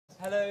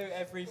Hello,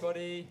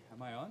 everybody.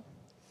 Am I on?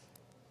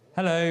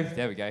 Hello.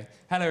 There we go.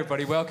 Hello,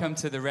 everybody. Welcome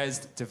to the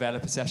Rezzed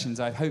Developer Sessions.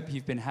 I hope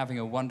you've been having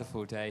a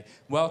wonderful day.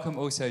 Welcome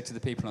also to the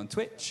people on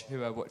Twitch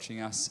who are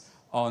watching us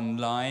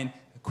online.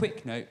 A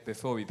quick note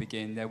before we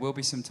begin, there will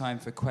be some time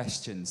for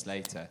questions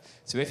later.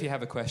 So if you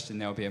have a question,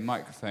 there'll be a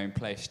microphone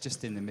placed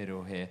just in the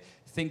middle here.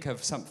 Think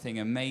of something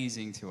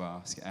amazing to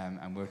ask,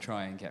 and we'll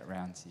try and get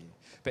round to you.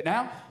 But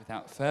now,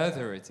 without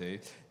further ado,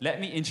 let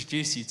me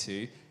introduce you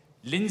to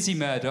Linsey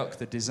Murdock,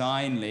 the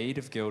design lead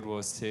of Guild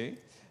Wars 2,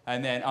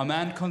 and then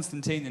Armand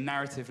Constantine, the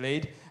narrative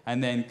lead,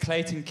 and then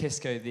Clayton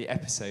Kisko, the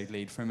episode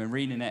lead from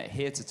ArenaNet,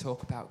 here to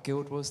talk about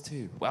Guild Wars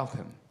 2.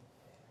 Welcome.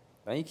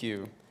 Thank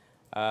you.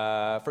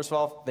 First of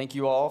all, thank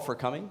you all for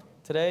coming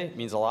today. It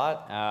means a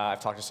lot. I've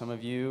talked to some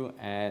of you,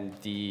 and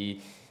the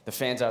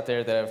fans out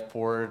there that have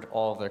poured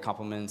all of their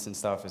compliments and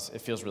stuff, it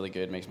feels really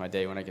good. It makes my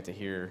day when I get to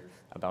hear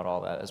about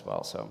all that as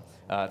well. So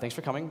thanks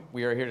for coming.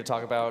 We are here to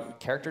talk about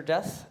character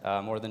death,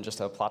 more than just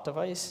a plot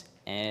device.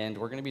 And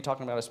we're going to be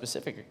talking about a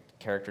specific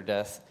character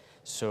death.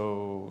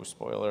 So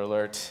spoiler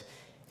alert,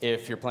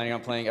 if you're planning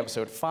on playing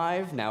episode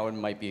 5, now it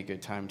might be a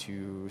good time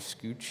to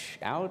scooch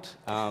out.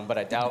 But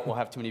I doubt we'll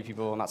have too many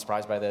people not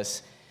surprised by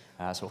this.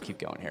 So we'll keep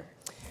going here.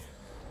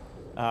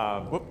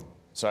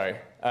 Sorry.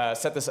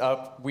 Set this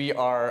up. We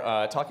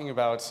are talking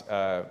about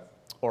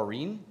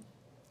Aurene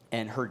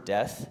and her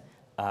death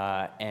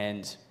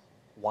and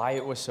why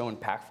it was so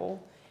impactful.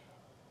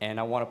 And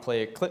I want to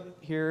play a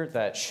clip here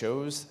that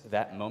shows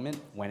that moment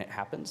when it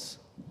happens.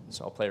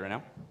 So I'll play it right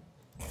now.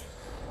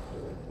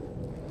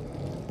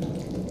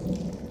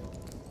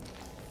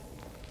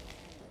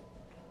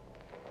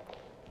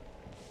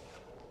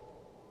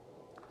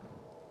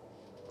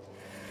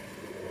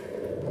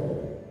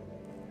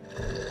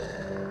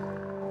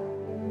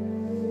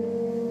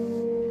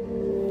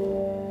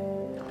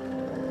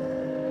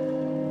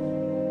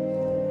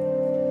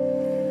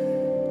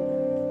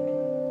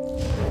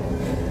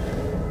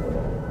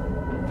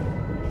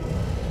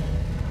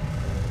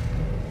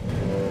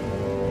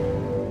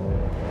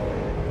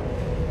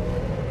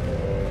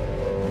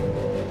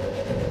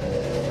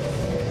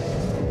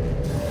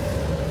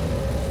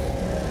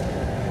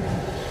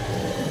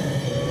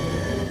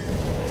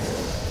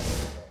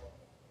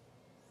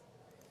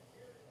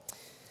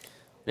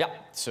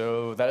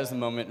 So that is the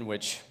moment in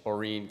which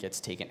Aurene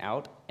gets taken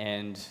out,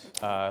 and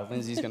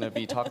Linsey's going to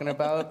be talking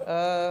about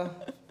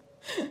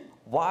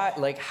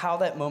how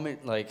that moment,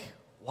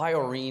 why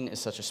Aurene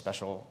is such a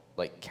special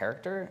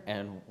character,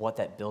 and what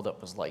that buildup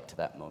was like to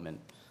that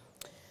moment.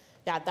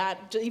 Yeah,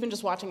 even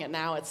just watching it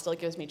now, it still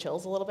gives me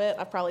chills a little bit.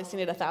 I've probably seen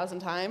it 1,000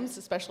 times,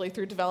 especially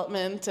through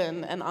development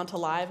and onto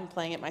live and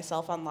playing it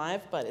myself on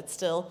live, but it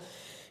still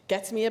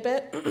gets me a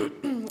bit.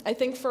 I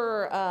think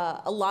for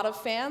a lot of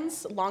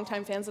fans,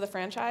 longtime fans of the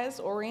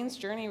franchise, Aurene's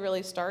journey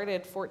really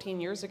started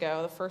 14 years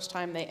ago, the first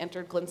time they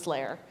entered Glint's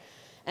lair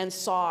and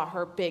saw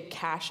her big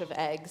cache of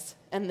eggs,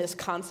 and this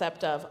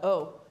concept of,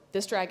 oh,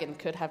 this dragon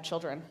could have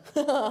children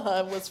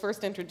was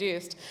first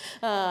introduced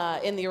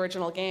in the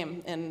original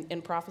game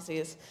in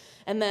Prophecies.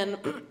 And then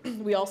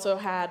we also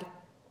had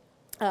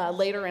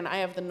later in Eye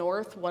of the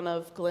North, one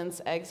of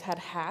Glint's eggs had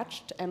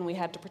hatched, and we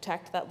had to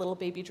protect that little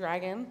baby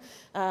dragon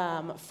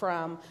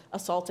from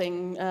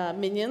assaulting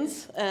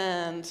minions.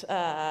 And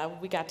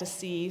we got to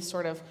see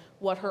sort of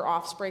what her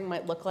offspring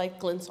might look like,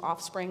 Glint's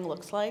offspring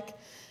looks like.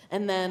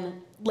 And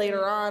then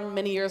later on,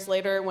 many years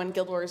later, when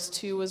Guild Wars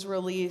 2 was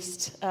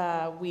released,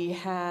 we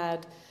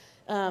had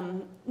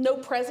no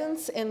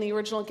presence in the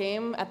original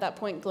game. At that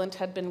point, Glint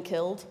had been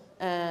killed,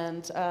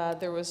 and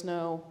there was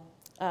no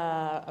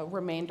a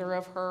remainder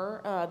of her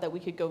that we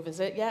could go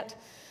visit yet.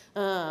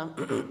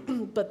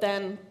 But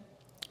then,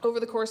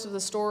 over the course of the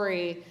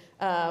story,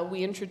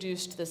 we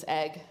introduced this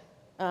egg.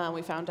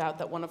 We found out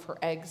that one of her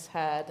eggs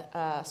had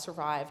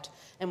survived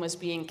and was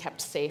being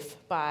kept safe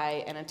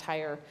by an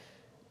entire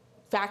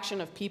faction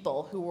of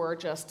people who were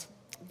just,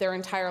 their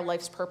entire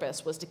life's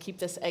purpose was to keep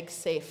this egg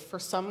safe for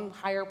some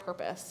higher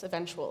purpose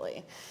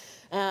eventually.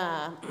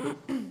 And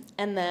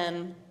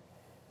then,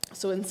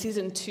 so in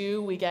season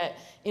 2, we get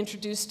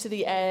introduced to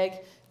the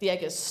egg. The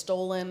egg is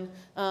stolen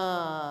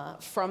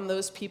from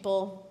those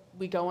people.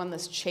 We go on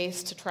this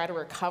chase to try to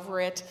recover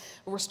it.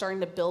 We're starting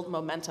to build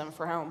momentum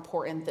for how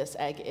important this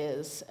egg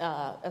is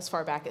as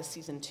far back as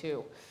season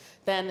 2.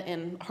 Then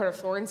in Heart of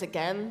Thorns,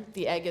 again,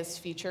 the egg is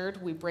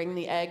featured. We bring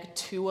the egg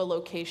to a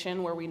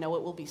location where we know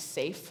it will be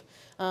safe,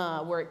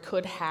 where it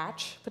could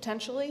hatch,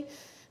 potentially.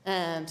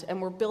 And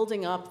we're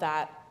building up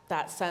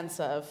that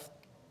sense of,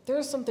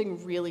 there's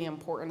something really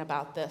important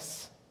about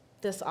this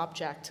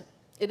object.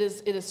 It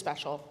is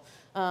special.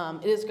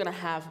 It is going to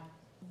have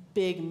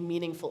big,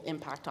 meaningful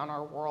impact on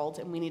our world,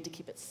 and we need to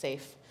keep it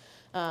safe.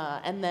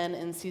 And then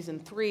in season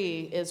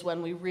 3 is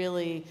when we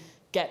really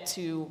get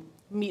to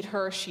meet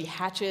her. She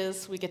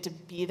hatches. We get to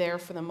be there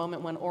for the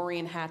moment when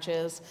Aurene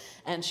hatches,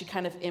 and she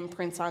kind of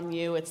imprints on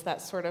you. It's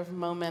that sort of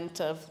moment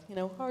of,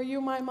 are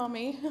you my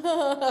mommy?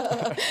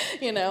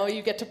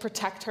 You get to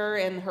protect her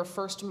in her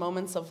first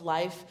moments of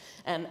life,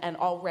 and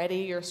already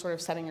you're sort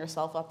of setting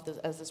yourself up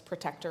as this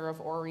protector of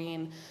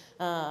Aurene,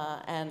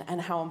 and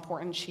how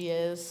important she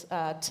is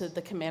to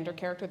the commander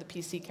character, the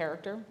PC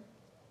character.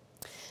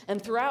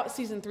 And throughout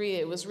season 3,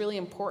 it was really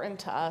important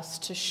to us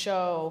to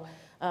show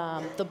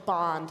the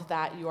bond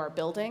that you are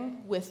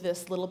building with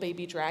this little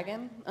baby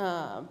dragon,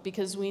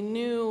 because we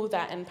knew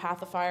that in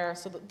Path of Fire,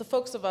 so the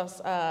folks of us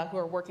who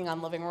are working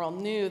on Living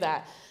World knew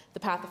that the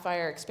Path of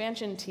Fire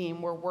expansion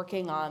team were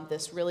working on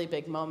this really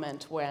big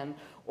moment when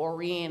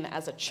Aurene,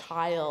 as a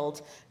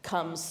child,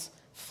 comes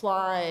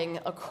flying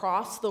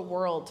across the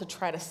world to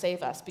try to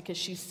save us because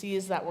she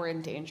sees that we're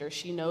in danger.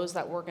 She knows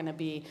that we're going to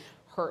be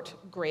hurt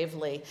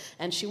gravely,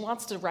 and she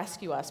wants to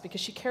rescue us because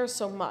she cares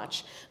so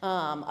much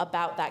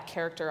about that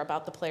character,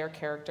 about the player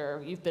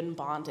character. You've been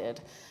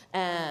bonded.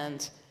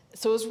 And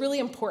so it was really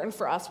important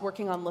for us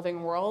working on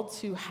Living World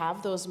to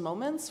have those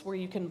moments where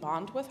you can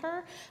bond with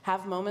her,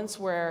 have moments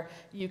where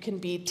you can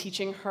be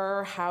teaching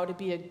her how to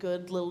be a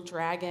good little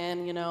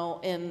dragon.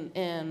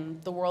 In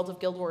the world of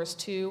Guild Wars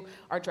 2,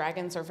 our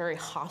dragons are very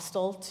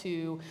hostile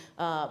to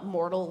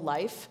mortal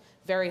life,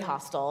 very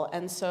hostile.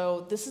 And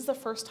so this is the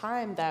first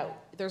time that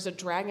there's a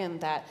dragon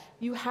that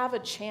you have a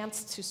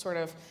chance to sort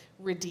of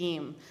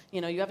redeem.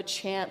 You have a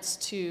chance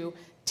to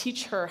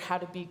teach her how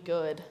to be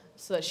good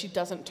so that she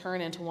doesn't turn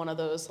into one of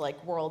those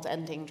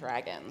world-ending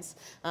dragons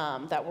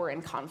that we're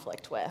in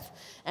conflict with.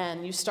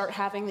 And you start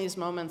having these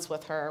moments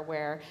with her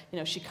where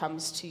she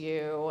comes to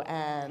you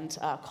and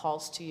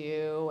calls to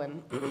you,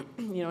 and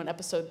in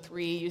episode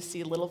 3 you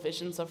see little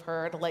visions of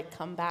her to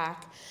come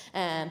back,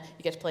 and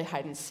you get to play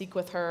hide and seek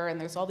with her, and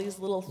there's all these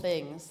little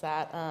things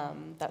that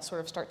that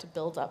sort of start to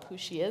build up who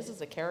she is as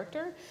a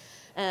character.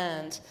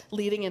 And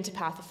leading into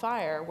Path of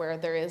Fire, where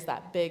there is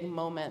that big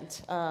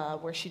moment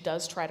where she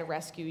does try to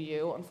rescue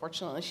you.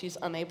 Unfortunately, she's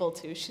unable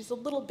to. She's a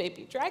little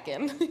baby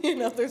dragon.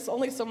 There's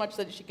only so much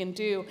that she can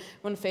do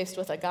when faced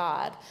with a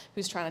god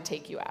who's trying to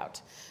take you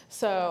out.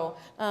 So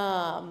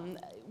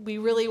we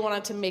really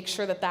wanted to make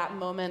sure that that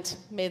moment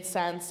made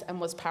sense and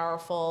was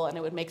powerful, and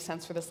it would make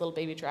sense for this little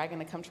baby dragon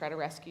to come try to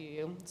rescue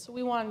you. So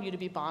we wanted you to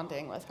be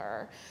bonding with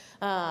her.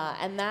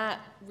 And that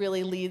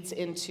really leads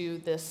into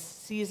this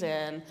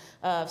season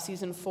of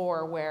season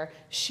 4, where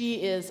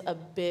she is a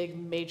big,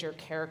 major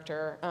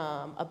character,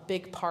 a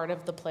big part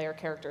of the player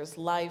character's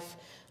life.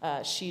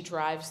 She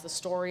drives the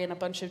story in a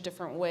bunch of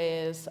different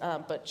ways,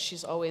 but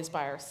she's always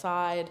by our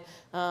side,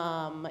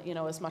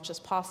 as much as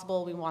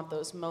possible. We want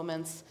those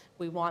moments.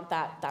 We want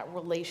that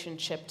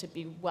relationship to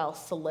be well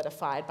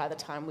solidified by the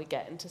time we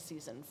get into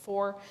season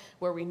 4,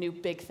 where we knew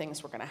big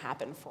things were going to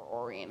happen for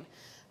Aurene.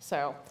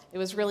 So it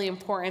was really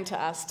important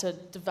to us to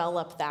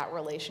develop that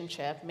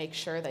relationship, make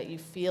sure that you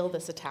feel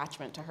this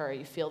attachment to her,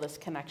 you feel this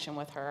connection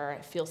with her,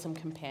 feel some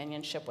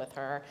companionship with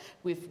her.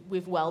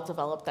 We've well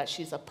developed that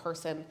she's a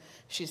person,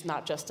 she's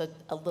not just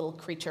a little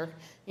creature.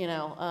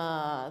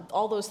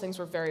 All those things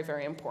were very,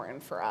 very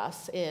important for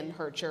us in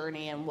her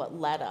journey and what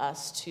led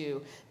us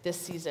to this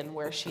season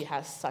where she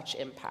has such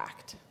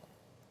impact.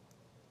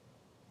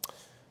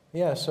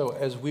 Yeah, so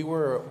as we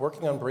were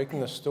working on breaking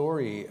the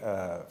story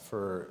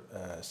for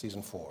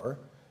season 4,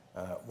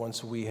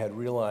 once we had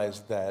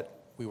realized that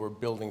we were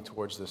building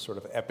towards this sort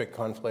of epic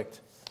conflict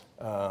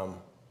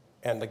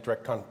and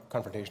direct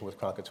confrontation with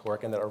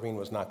Krakatork, and that Aurene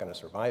was not going to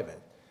survive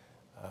it,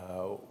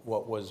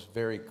 what was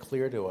very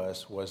clear to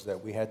us was that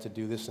we had to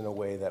do this in a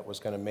way that was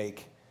going to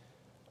make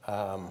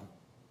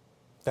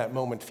that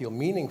moment feel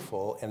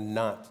meaningful and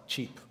not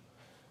cheap,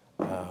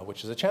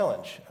 which is a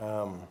challenge.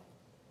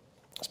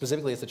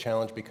 Specifically, it's a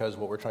challenge because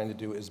what we're trying to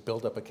do is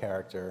build up a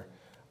character,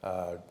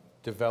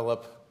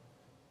 develop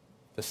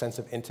the sense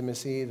of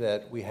intimacy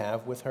that we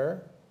have with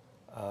her,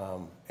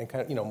 and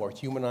kind of, more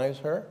humanize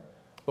her.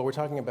 But we're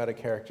talking about a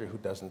character who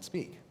doesn't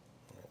speak.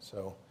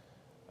 So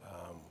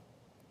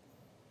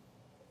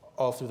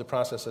all through the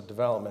process of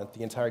development,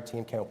 the entire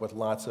team came up with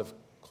lots of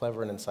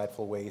clever and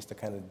insightful ways to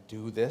kind of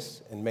do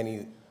this in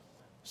many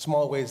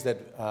small ways that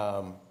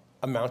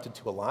amounted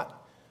to a lot.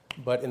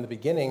 But in the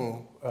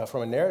beginning,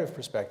 from a narrative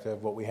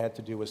perspective, what we had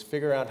to do was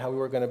figure out how we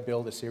were going to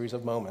build a series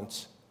of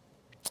moments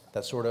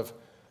that sort of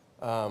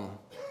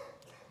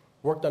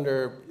worked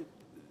under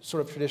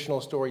sort of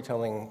traditional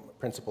storytelling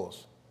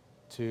principles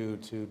to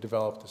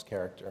develop this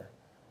character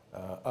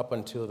up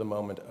until the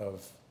moment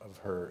of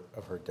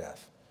her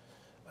death.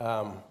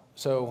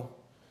 So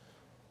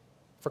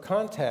for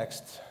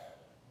context,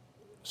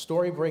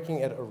 story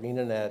breaking at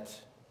ArenaNet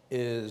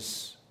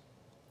is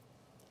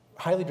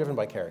highly driven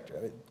by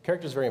character.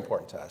 Character is very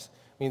important to us.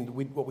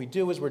 What we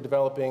do is we're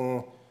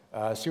developing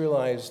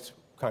serialized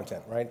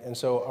content, right? And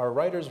so our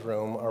writer's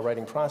room, our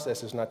writing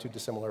process is not too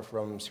dissimilar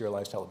from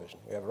serialized television.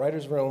 We have a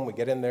writer's room, we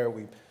get in there,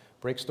 we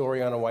break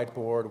story on a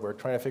whiteboard, we're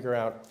trying to figure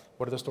out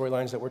what are the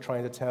storylines that we're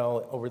trying to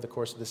tell over the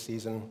course of the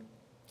season.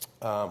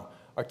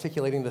 Our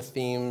articulating the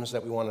themes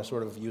that we want to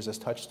sort of use as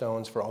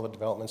touchstones for all the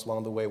developments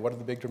along the way. What are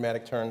the big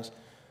dramatic turns?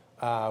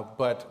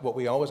 But what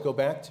we always go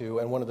back to,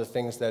 and one of the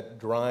things that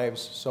drives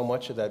so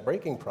much of that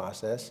breaking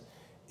process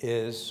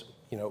is,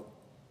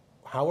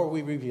 how are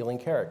we revealing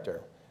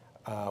character?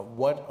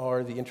 What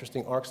are the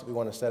interesting arcs that we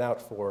want to set out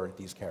for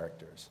these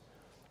characters?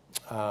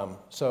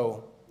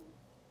 So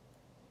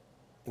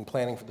in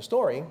planning for the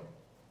story,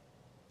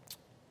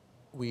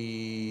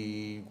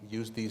 we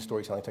use these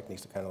storytelling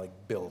techniques to kind of like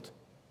build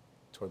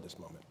toward this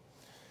moment.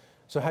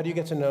 So how do you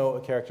get to know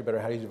a character better?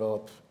 How do you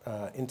develop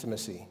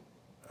intimacy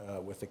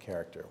with the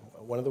character?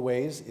 One of the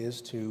ways is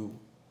to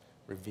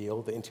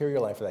reveal the interior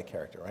life of that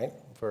character, right?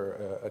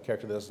 For a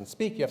character that doesn't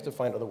speak, you have to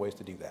find other ways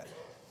to do that.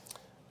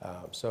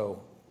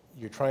 So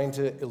you're trying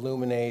to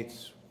illuminate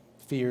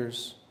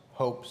fears,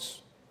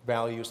 hopes,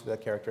 values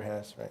that character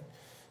has, right?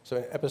 So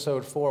in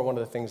episode 4, one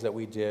of the things that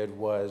we did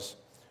was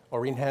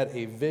Aurene had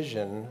a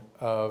vision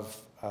of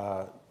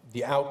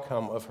the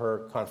outcome of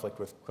her conflict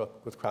with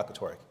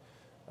Kralkatorrik.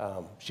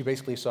 She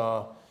basically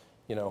saw,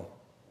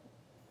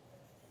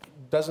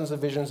 dozens of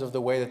visions of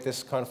the way that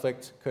this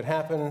conflict could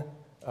happen,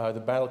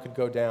 the battle could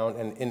go down,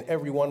 and in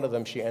every one of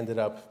them, she ended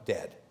up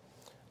dead.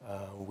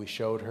 We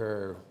showed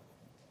her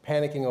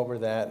panicking over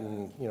that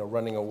and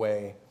running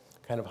away,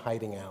 kind of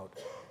hiding out.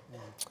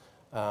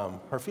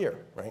 Her fear,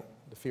 right?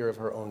 The fear of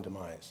her own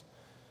demise.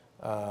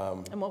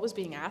 And what was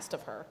being asked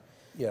of her?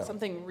 Yeah.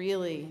 Something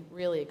really,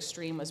 really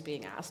extreme was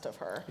being asked of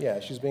her. Yeah,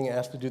 she's being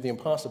asked to do the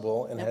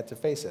impossible and had to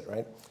face it,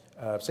 right?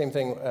 Same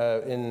thing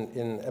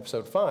in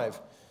episode 5.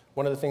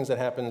 One of the things that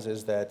happens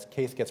is that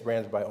Kaith gets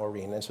branded by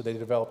Aurene, and so they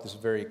develop this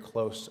very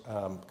close,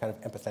 kind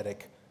of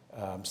empathetic,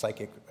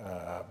 psychic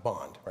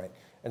bond, right?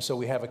 And so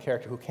we have a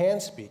character who can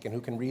speak and who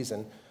can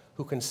reason,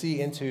 who can see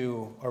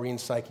into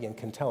Aurene's psyche and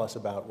can tell us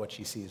about what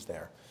she sees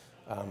there.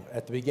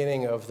 At the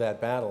beginning of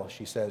that battle,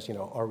 she says,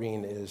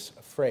 Aurene is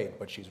afraid,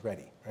 but she's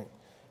ready, right?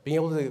 Being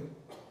able to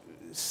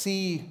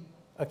see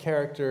a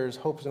character's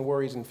hopes and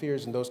worries and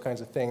fears and those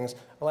kinds of things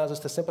allows us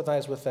to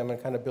sympathize with them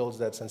and kind of builds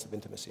that sense of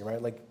intimacy, right?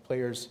 Like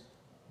players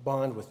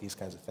bond with these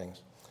kinds of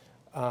things.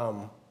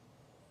 One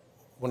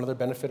other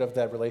benefit of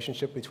that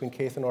relationship between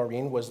Kaith and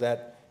Aurene was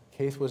that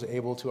Kaith was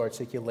able to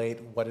articulate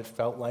what it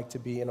felt like to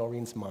be in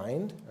Aurene's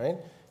mind, right?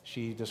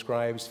 She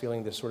describes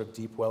feeling this sort of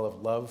deep well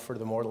of love for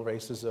the mortal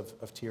races of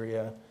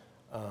Tyria.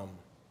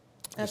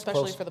 And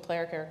especially for the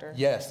player character.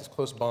 Yes, this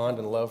close bond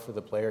and love for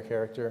the player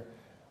character.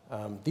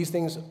 These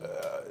things,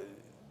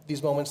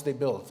 these moments, they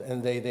build,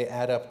 and they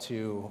add up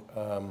to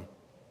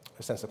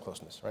a sense of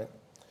closeness, right?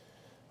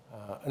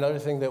 Another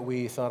thing that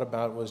we thought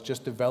about was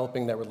just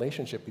developing that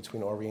relationship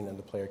between Aurene and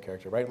the player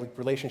character, right? Like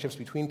relationships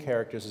between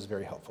characters is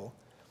very helpful.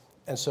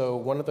 And so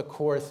one of the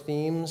core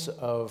themes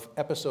of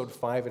episode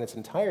 5 in its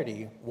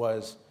entirety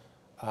was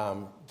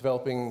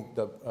developing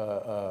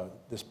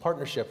this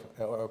partnership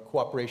or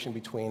cooperation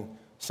between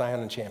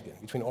Scion and Champion,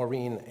 between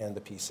Aurene and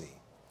the PC.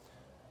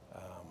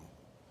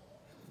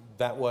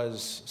 That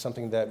was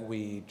something that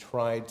we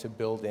tried to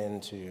build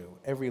into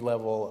every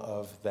level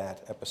of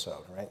that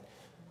episode, right?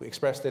 We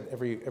expressed it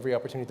every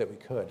opportunity that we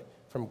could,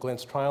 from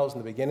Glint's trials in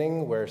the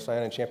beginning, where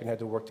Scion and Champion had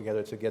to work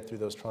together to get through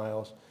those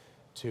trials,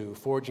 to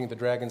forging the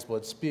Dragon's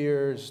Blood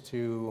spears,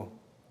 to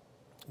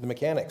the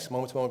mechanics,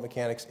 moment-to-moment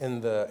mechanics in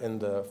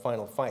the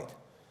final fight.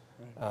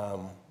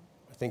 Right.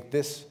 I think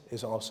this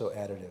is also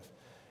additive.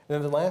 And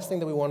then the last thing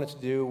that we wanted to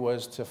do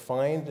was to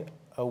find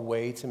a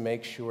way to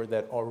make sure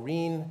that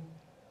Aurene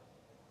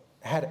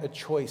had a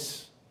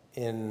choice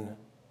in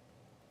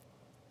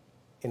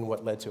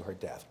what led to her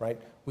death, right?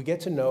 We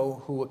get to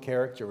know who a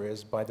character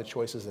is by the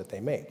choices that they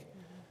make.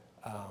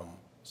 Mm-hmm.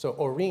 So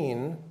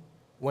Aurene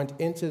went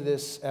into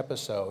this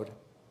episode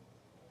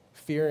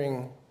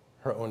fearing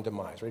her own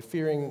demise, right?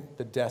 Fearing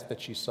the death that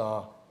she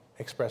saw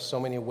expressed so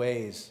many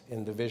ways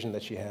in the vision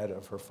that she had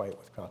of her fight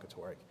with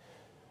Kralkatorrik.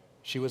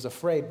 She was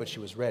afraid, but she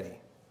was ready.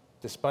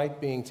 Despite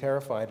being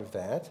terrified of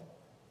that,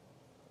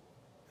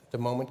 the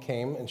moment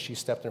came and she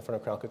stepped in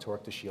front of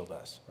Kralkatorrik to shield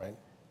us, right?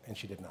 And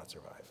she did not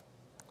survive.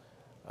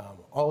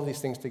 All of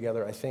these things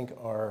together, I think,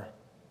 are,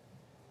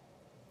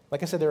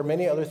 like I said, there are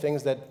many other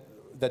things that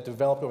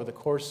developed over the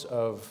course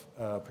of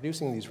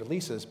producing these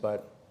releases,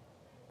 but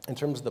in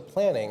terms of the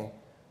planning,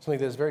 something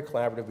that is very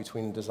collaborative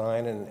between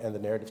design and the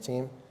narrative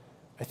team,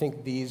 I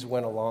think these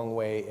went a long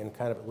way in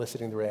kind of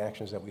eliciting the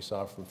reactions that we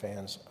saw from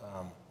fans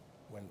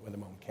when the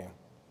moment came.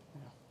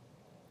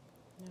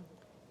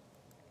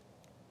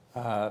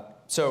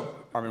 So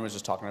Armand was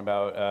just talking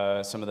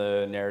about some of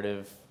the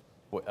narrative,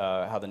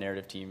 how the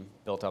narrative team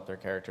built up their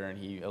character, and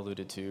he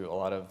alluded to a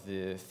lot of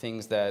the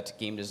things that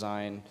game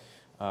design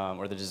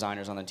or the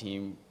designers on the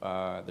team,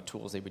 the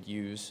tools they would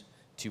use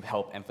to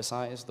help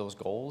emphasize those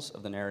goals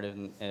of the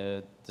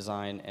narrative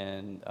design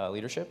and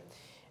leadership.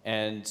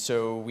 And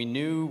so we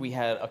knew we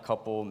had a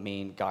couple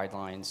main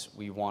guidelines.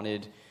 We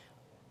wanted,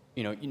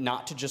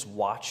 not to just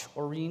watch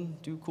Aurene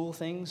do cool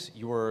things.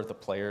 You're the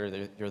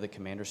player, you're the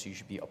commander, so you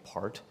should be a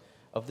part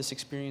of this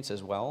experience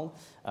as well.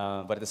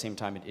 But at the same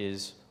time, it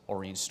is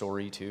Aurene's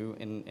story too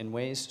in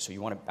ways, so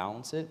you want to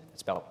balance it.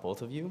 It's about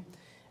both of you.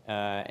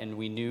 And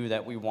we knew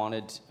that we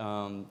wanted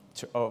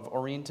of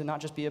Aurene to not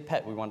just be a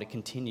pet. We wanted to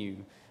continue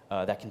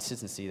that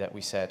consistency that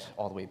we set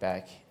all the way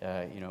back,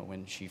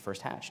 when she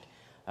first hatched.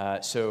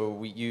 So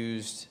we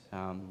used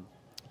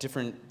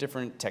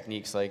different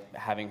techniques, like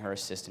having her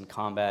assist in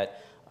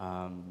combat.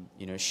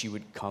 She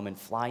would come and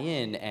fly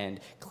in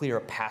and clear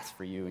a path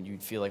for you, and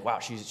you'd feel like, wow,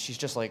 she's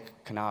just like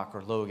Canuck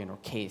or Logan or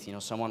Kaith,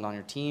 someone on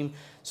your team,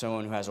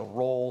 someone who has a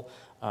role.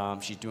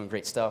 She's doing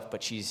great stuff,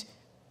 but she's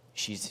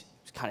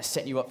kind of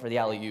setting you up for the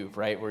alley-oop,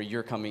 right? Where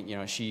you're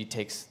coming, she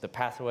takes the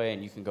pathway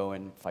and you can go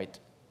and fight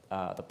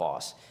the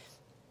boss.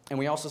 And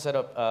we also set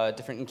up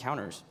different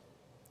encounters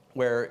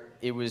where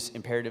it was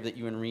imperative that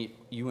you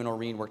and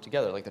Aurene work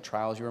together, like the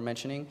trials you were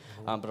mentioning,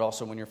 but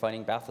also when you're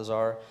fighting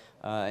Balthazar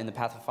in the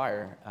Path of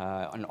Fire,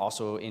 and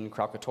also in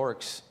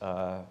Kralkatorix,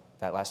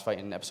 that last fight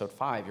in episode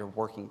 5, you're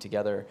working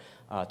together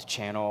to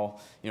channel,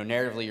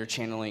 narratively you're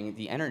channeling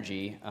the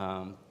energy,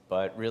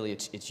 but really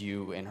it's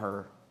you and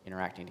her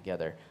interacting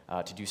together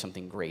to do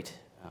something great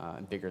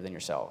and bigger than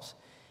yourselves.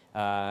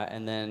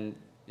 And then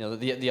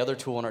the other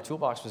tool in our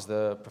toolbox was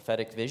the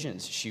prophetic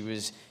visions. She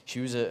was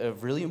a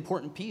really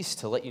important piece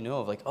to let you know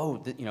of, like,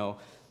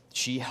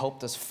 she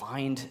helped us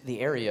find the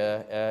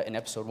area in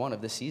episode 1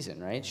 of this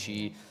season, right?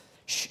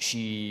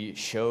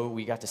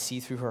 We got to see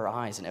through her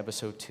eyes in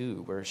episode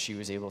 2, where she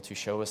was able to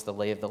show us the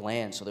lay of the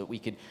land so that we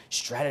could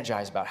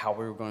strategize about how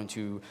we were going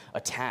to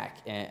attack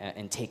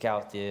and take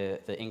out the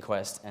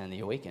Inquest and the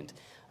Awakened.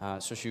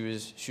 So she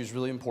was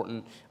really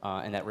important,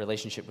 and that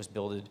relationship was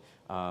built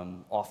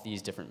off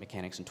these different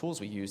mechanics and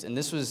tools we used. And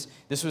this was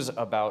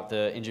about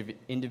the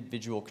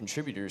individual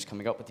contributors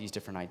coming up with these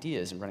different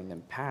ideas and running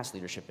them past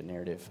leadership and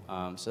narrative.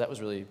 So that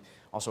was really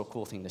also a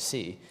cool thing to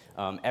see.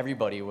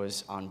 Everybody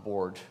was on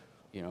board,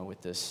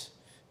 with this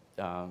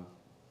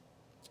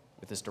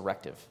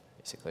directive,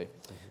 basically.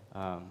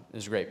 It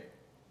was great.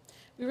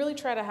 We really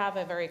try to have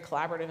a very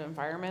collaborative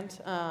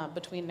environment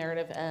between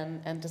narrative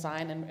and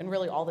design and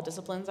really all the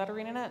disciplines at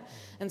ArenaNet.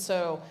 And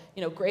so,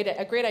 a great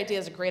idea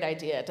is a great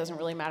idea. It doesn't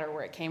really matter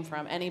where it came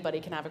from. Anybody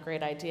can have a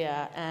great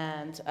idea,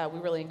 and we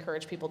really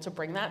encourage people to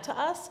bring that to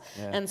us.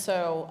 Yeah. And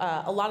so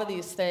a lot of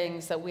these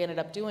things that we ended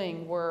up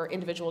doing were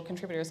individual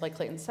contributors, like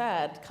Clayton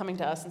said, coming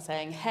to us and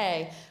saying,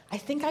 hey, I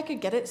think I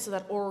could get it so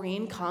that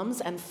Aurene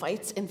comes and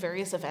fights in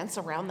various events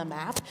around the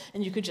map,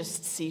 and you could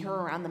just see her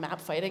around the map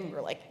fighting.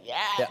 We're like,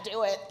 yeah.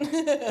 Do it.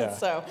 Yeah.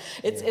 So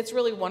it's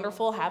really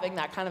wonderful having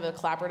that kind of a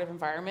collaborative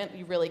environment.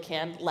 You really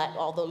can let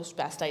all those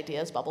best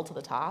ideas bubble to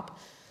the top.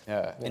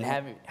 Yeah, and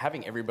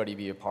having everybody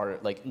be a part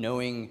of, like,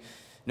 knowing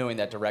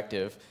that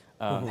directive,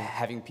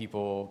 having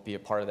people be a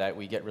part of that,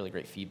 we get really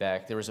great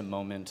feedback. There was a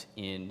moment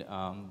in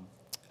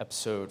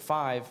episode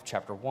 5,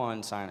 chapter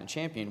 1, Scion and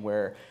Champion,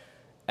 where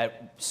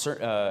at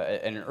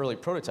an early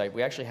prototype,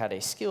 we actually had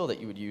a skill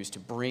that you would use to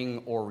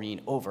bring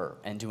Aurene over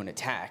and do an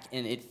attack.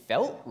 And it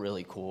felt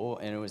really cool,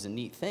 and it was a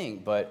neat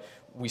thing, but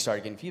we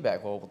started getting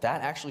feedback. Well,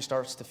 that actually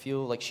starts to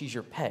feel like she's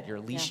your pet, your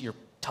leash, you're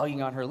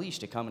tugging on her leash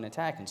to come and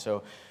attack. And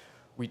so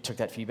we took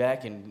that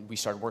feedback and we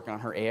started working on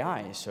her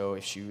AI. So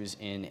if she was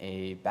in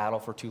a battle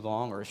for too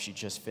long, or if she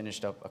just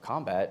finished up a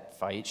combat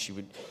fight, she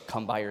would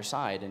come by your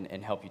side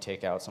and help you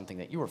take out something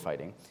that you were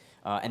fighting.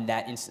 And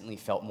that instantly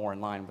felt more in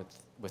line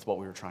with what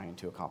we were trying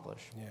to accomplish.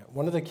 Yeah,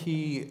 one of the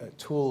key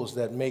tools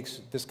that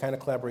makes this kind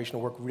of collaboration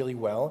work really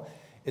well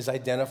is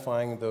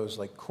identifying those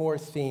core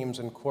themes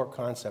and core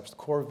concepts,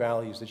 core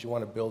values that you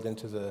want to build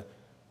into the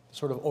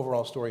sort of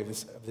overall story of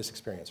this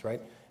experience, right?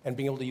 And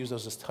being able to use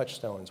those as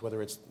touchstones, whether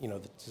it's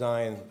the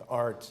design, the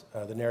art,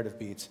 the narrative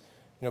beats,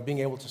 being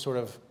able to sort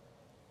of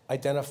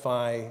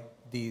identify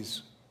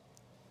these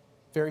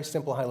very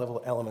simple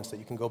high-level elements that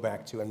you can go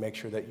back to and make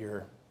sure that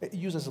you're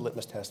used as a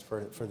litmus test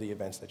for the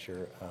events that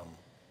you're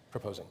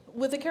proposing.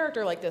 With a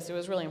character like this, it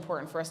was really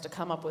important for us to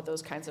come up with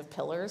those kinds of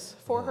pillars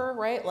for her,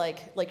 right?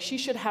 Like she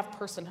should have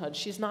personhood.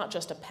 She's not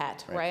just a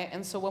pet, right?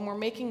 And so when we're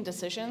making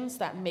decisions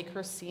that make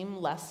her seem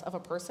less of a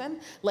person,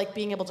 like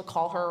being able to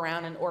call her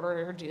around and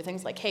order her to do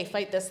things like, hey,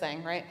 fight this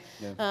thing, right?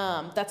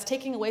 Yeah. That's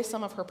taking away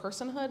some of her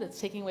personhood. It's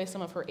taking away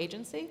some of her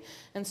agency.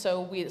 And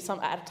so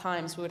at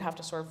times we would have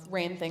to sort of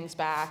rein things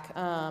back,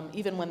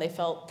 even when they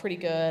felt pretty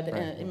good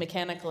and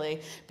mechanically,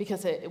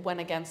 because it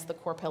went against the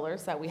core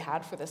pillars that we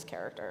had for this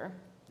character.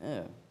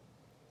 Yeah.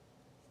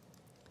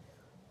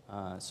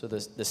 So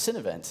the Sin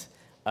event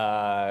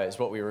is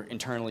what we were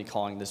internally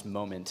calling this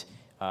moment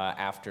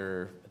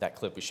after that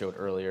clip we showed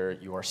earlier.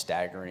 You are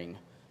staggering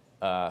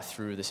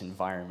through this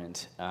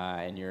environment,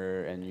 and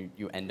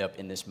you end up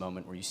in this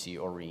moment where you see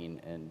Aurene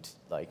and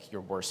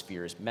your worst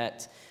fears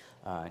met,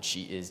 and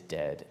she is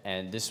dead.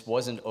 And this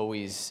wasn't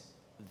always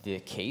the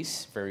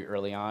case very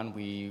early on.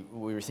 We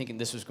were thinking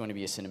this was going to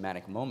be a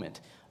cinematic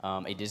moment.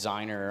 A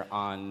designer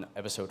on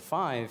episode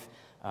 5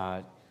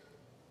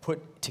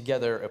 put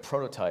together a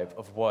prototype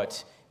of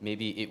what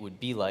maybe it would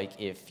be like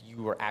if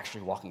you were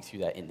actually walking through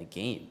that in the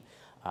game.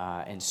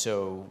 And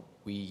so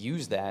we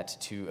used that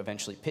to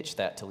eventually pitch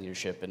that to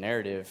leadership and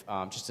narrative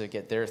just to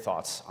get their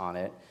thoughts on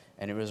it.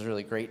 And it was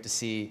really great to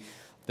see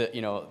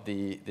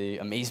the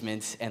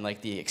amazement and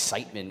like the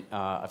excitement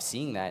of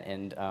seeing that.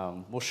 And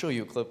we'll show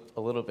you a clip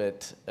a little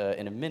bit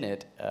in a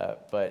minute,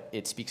 but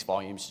it speaks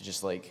volumes to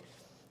just like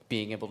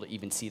being able to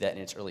even see that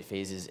in its early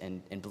phases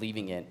and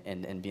believing it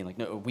and being like,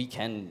 no, we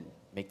can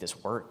make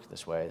this work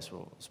this way. This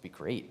will be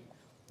great.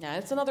 Yeah,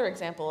 it's another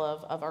example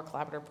of our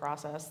collaborative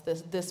process.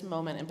 This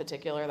moment in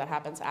particular that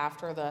happens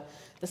after the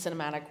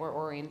cinematic where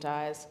Aureen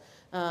dies.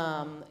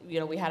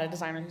 We had a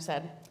designer who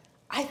said,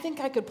 I think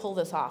I could pull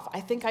this off.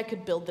 I think I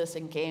could build this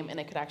in game and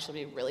it could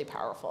actually be really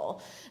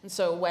powerful. And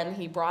so when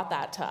he brought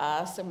that to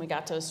us and we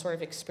got to sort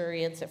of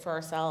experience it for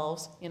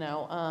ourselves,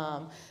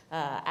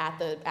 at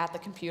the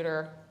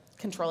computer,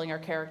 controlling our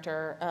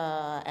character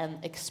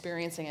and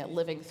experiencing it,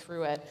 living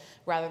through it,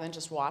 rather than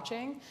just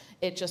watching,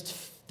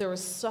 there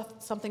was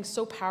something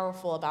so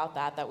powerful about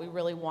that we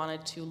really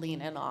wanted to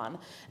lean in on.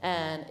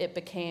 And it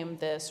became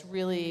this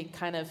really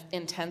kind of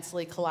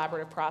intensely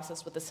collaborative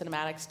process with the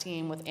cinematics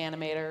team, with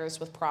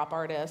animators, with prop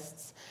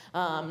artists,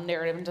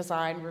 narrative and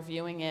design,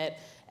 reviewing it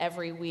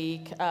every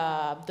week.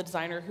 The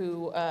designer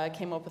who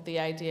came up with the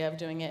idea of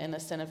doing it in a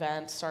cine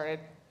event started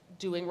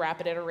doing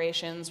rapid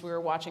iterations. We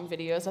were watching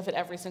videos of it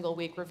every single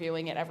week,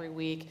 reviewing it every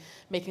week,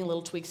 making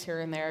little tweaks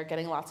here and there,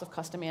 getting lots of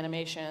custom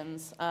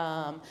animations,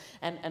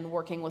 and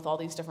working with all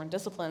these different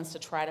disciplines to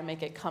try to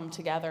make it come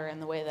together in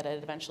the way that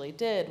it eventually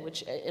did,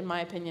 which in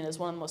my opinion is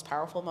one of the most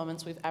powerful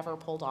moments we've ever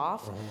pulled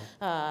off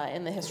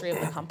in the history of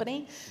the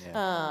company.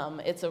 Yeah.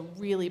 It's a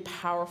really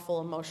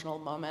powerful emotional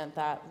moment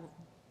that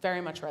very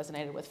much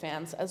resonated with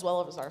fans as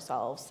well as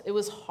ourselves. It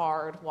was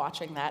hard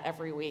watching that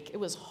every week. It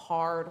was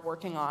hard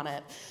working on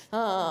it.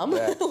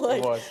 It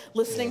was.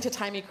 Listening to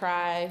Timey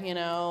cry,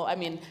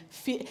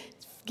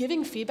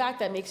 giving feedback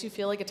that makes you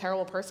feel like a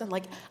terrible person.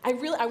 Like, I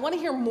want to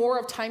hear more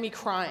of Timey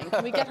crying.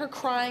 Can we get her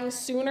crying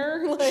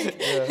sooner?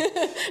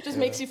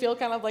 Makes you feel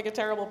kind of like a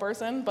terrible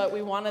person. But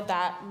we wanted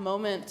that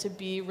moment to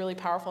be really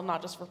powerful,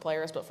 not just for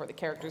players, but for the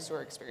characters who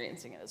are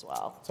experiencing it as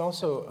well. It's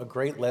also a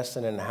great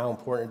lesson in how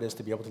important it is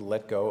to be able to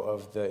let go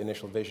of the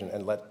initial vision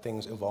and let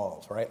things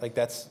evolve, right? Like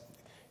that's,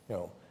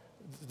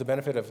 the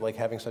benefit of like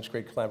having such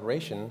great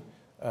collaboration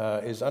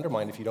is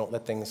undermined if you don't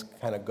let things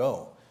kind of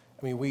go.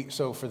 I mean,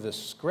 so for the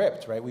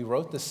script, right, we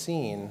wrote the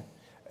scene.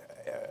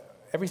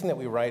 Everything that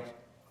we write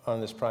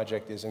on this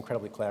project is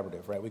incredibly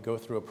collaborative, right? We go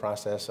through a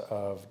process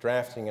of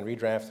drafting and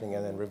redrafting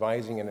and then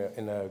revising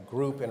in a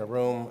group, in a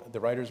room. The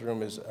writer's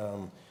room is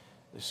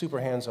super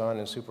hands-on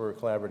and super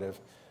collaborative.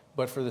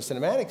 But for the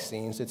cinematic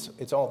scenes,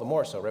 it's all the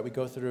more so, right? We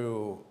go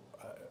through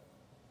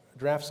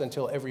drafts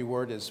until every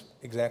word is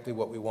exactly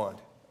what we want.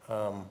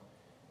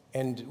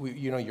 And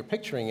you're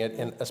picturing it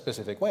in a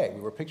specific way.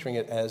 We were picturing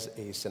it as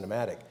a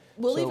cinematic.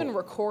 We'll even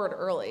record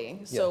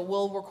early. So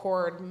we'll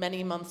record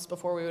many months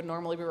before we would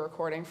normally be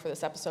recording for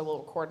this episode. We'll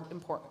record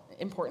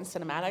important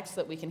cinematics so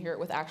that we can hear it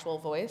with actual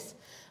voice.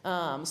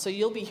 So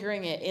you'll be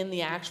hearing it in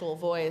the actual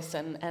voice,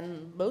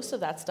 and most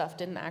of that stuff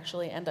didn't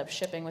actually end up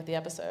shipping with the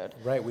episode.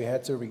 Right, we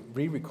had to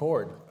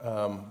re-record,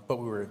 but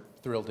we were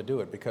thrilled to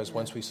do it because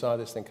once we saw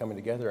this thing coming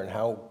together and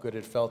how good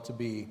it felt to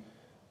be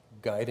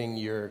guiding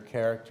your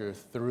character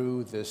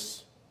through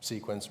this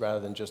sequence rather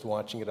than just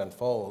watching it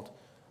unfold,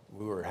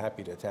 we were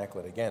happy to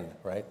tackle it again,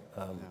 right?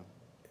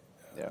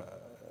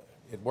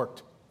 It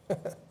worked.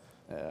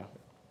 Yeah.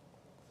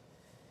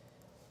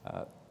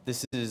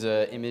 This is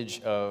an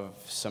image of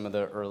some of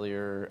the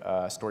earlier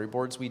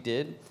storyboards we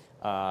did,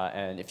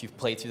 and if you've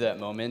played through that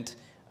moment,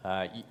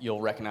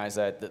 you'll recognize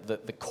that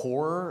the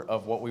core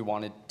of what we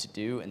wanted to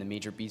do and the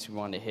major beats we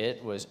wanted to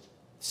hit was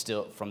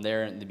still from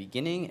there in the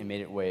beginning and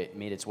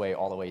made its way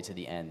all the way to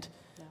the end.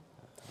 Yeah.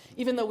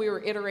 Even though we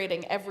were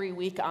iterating every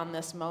week on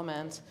this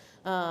moment,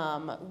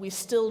 we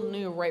still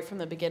knew right from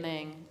the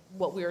beginning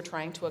what we were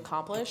trying to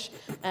accomplish,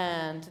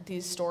 and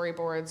these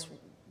storyboards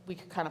we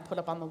could kind of put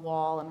up on the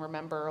wall and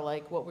remember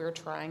like what we were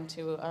trying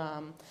to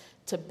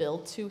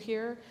build to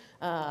here,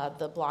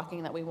 the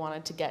blocking that we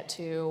wanted to get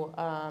to,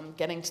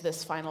 getting to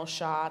this final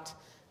shot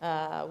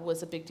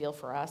was a big deal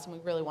for us, and we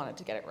really wanted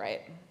to get it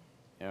right.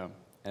 Yeah,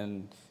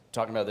 and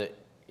talking about the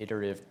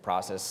iterative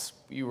process,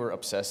 we were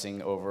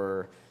obsessing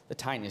over the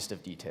tiniest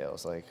of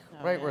details, like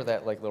where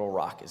that like little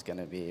rock is going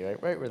to be,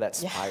 right where that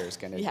spire is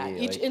going to be. Yeah,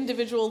 each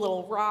individual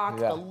little rock,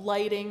 the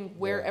lighting,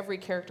 where every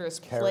character is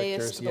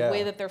placed, the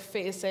way that they're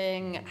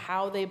facing,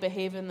 how they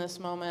behave in this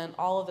moment,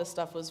 all of this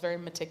stuff was very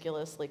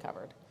meticulously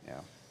covered.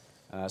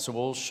 Yeah. So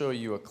we'll show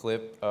you a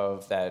clip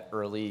of that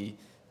early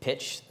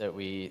pitch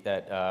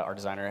that our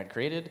designer had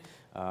created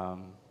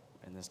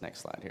in this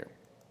next slide here.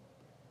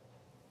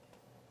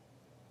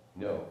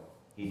 No,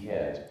 he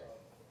can't.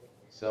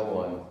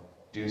 Someone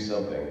do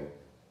something.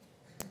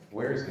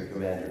 Where's the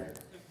commander?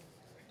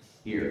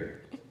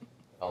 Here.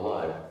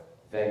 Alive.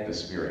 Thank the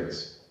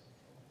spirits.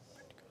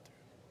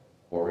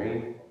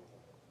 Maureen?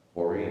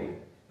 Maureen.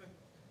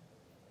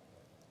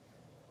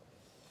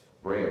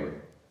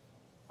 Graham.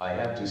 I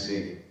have to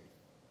see.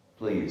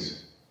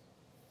 Please.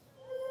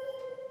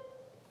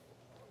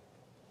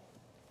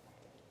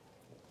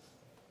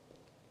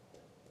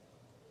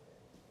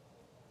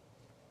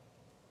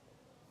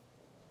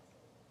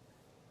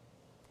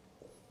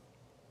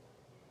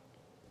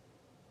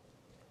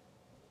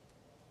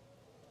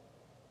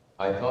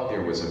 I thought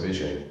there was a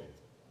vision,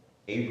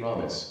 a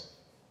promise,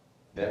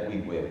 that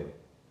we'd win.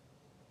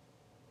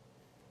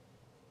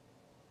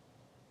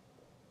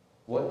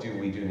 What do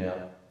we do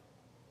now?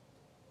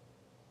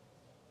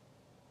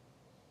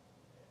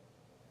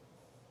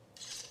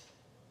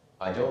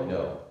 I don't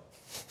know.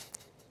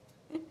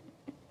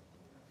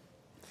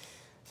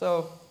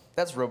 So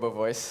that's Robo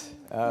Voice,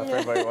 for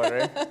everybody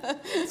wondering.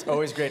 It's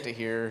always great to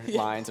hear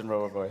lines in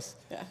Robo Voice.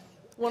 Yeah.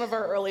 One of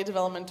our early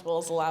development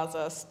tools allows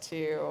us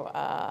to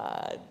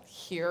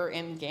hear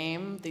in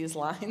game these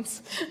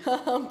lines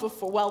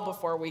well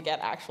before we get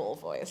actual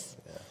voice.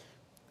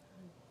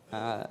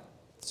 Yeah.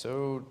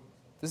 So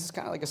this is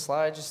kind of like a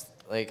slide just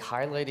like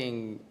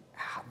highlighting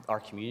our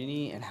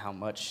community and how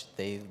much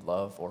they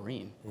love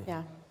Aureen.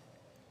 Yeah.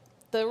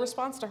 The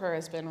response to her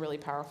has been really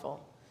powerful.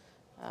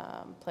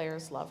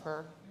 Players love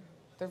her.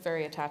 They're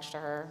very attached to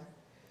her,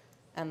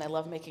 and they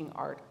love making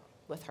art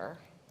with her.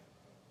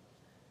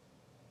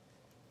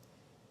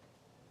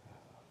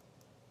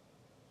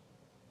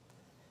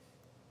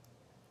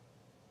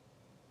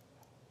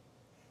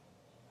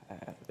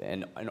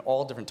 And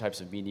all different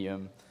types of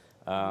medium,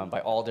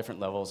 by all different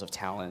levels of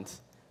talent.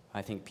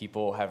 I think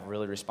people have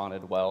really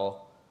responded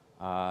well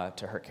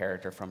to her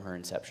character from her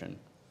inception.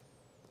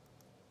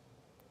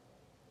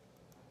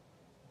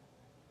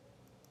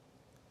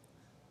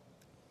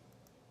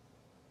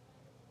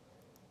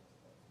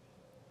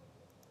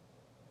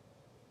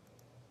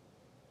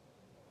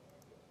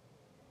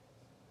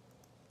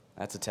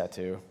 That's a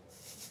tattoo.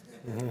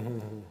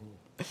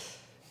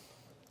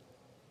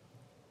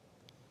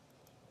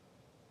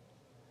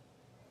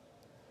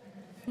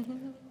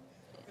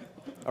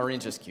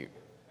 Aureen's just cute.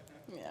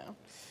 Yeah.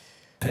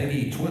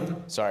 Peggy 20.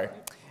 Sorry.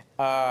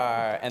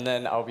 And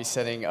then I'll be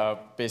setting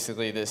up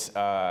basically this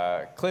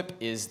clip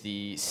is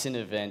the Sin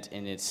event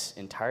in its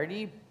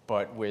entirety,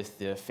 but with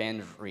the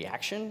fan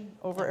reaction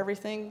over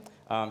everything,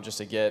 just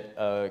to get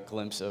a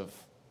glimpse of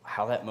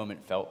how that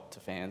moment felt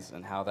to fans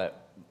and how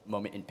that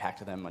moment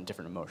impacted them on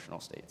different emotional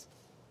states.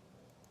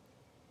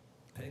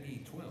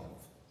 Peggy 12.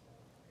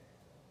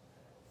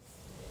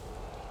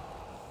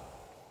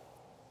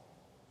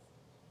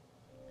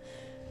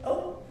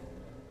 Oh.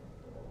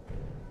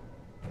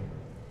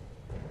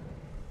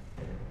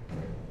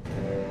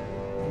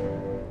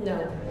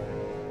 No.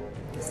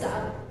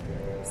 Stop.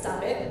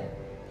 Stop it.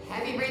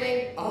 Heavy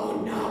breathing.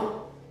 Oh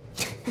no.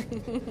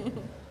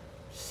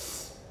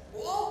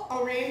 Whoa,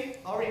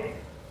 Aureen.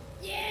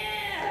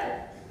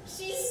 Yeah!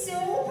 She's so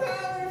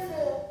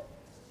powerful.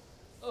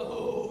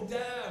 Oh,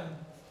 damn.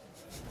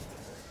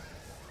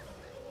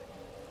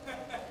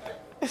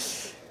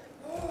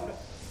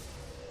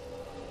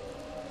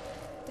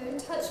 Don't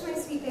touch my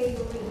sweet baby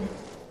Aureen.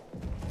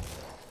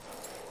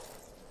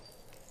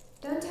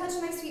 Don't touch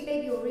my sweet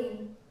baby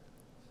Aureen.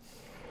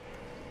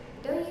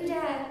 Don't you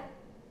dare.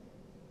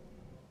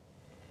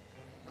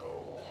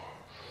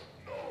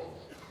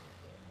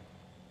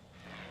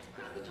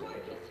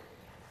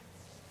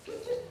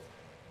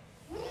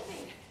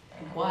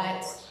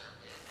 What?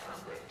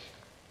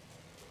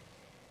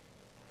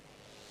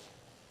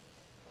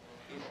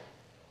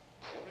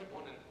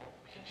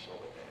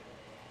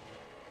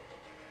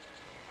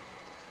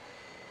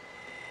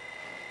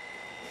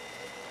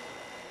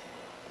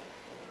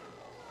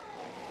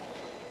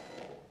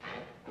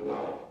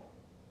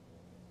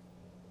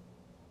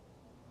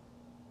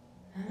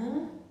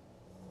 Huh?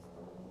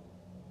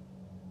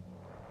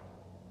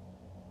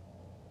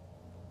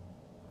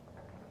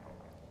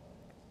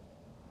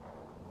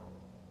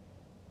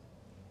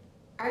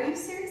 Are you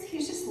serious?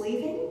 He's just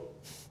leaving?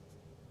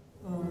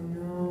 Oh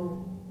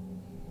no.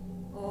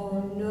 Oh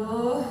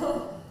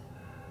no.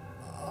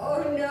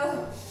 Oh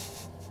no.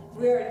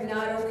 We're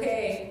not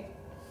okay.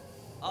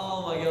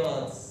 Oh my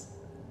god.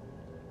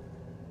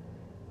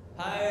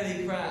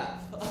 Holy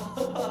crap.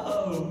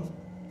 Oh.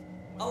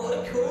 Oh, what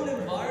a cool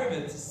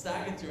environment to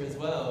stagger through as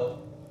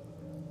well.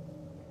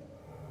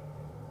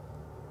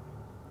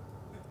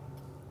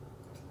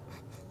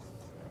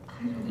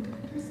 I don't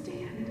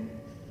understand.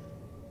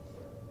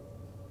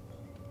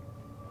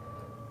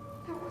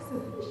 That was a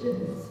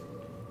vision.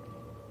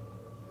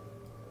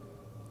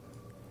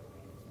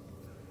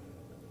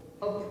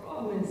 A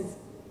promise.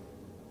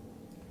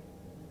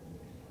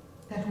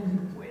 That we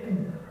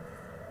win.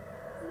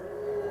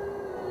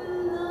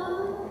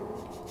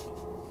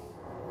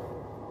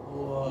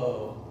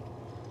 Whoa.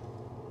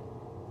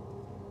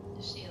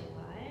 Is she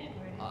alive?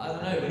 I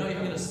don't know, we're not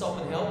even going to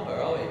stop and help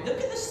her, are we? Look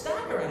at the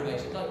stagger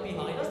animation, like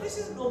behind us. This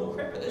isn't normal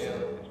Cripper, this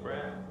is. It's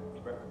Brad.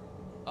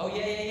 Oh,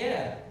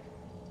 yeah.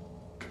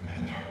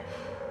 Commander.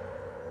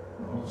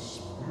 Oh,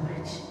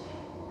 spirits.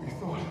 We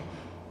thought.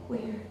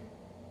 Where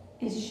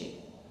is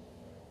she?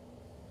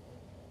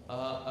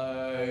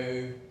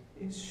 Uh-oh.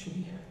 Is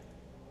she?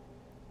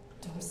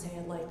 Don't say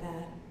it like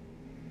that.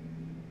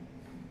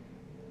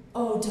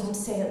 Oh, don't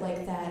say it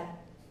like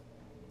that.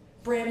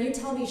 Bram, you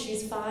tell me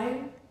she's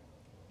fine?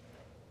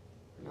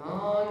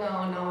 No.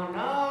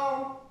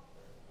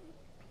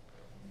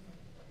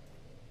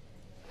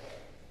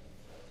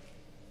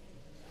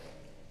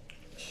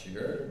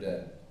 Sure,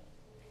 dead.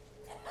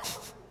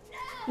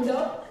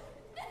 No.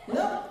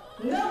 No.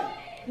 No.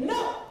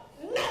 No.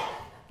 No.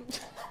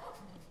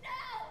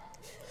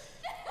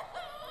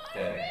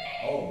 Okay.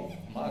 Oh,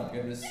 my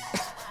goodness.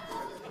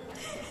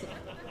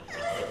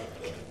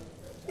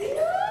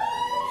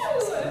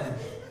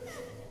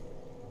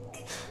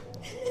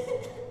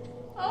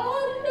 Oh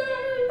no!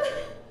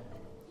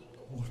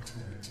 What do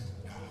we do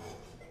now?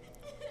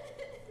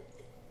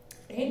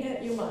 Ain't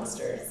it you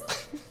monsters?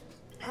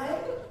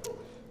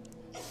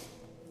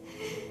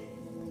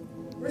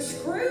 We're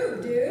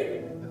screwed,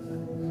 dude.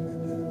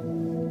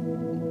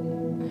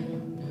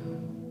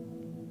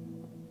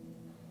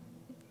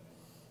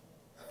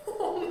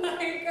 Oh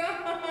my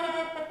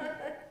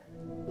god!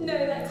 No,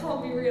 that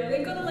can't be real.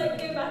 They've got to like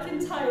go back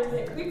in time.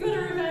 Like we've got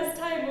to reverse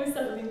time or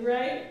something,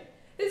 right?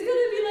 There's got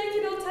to be like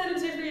an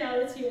alternative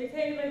reality,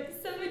 okay? Like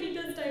somebody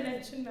does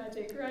dimension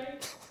magic,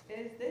 right?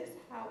 Is this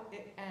how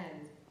it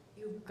ends?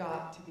 You've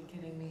got to be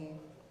kidding me.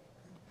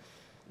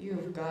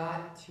 You've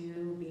got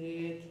to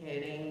be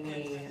kidding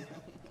me.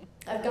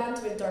 I've gone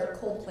to a dark,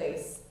 cold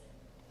place.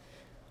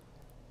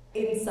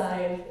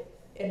 Inside,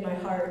 in my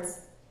heart.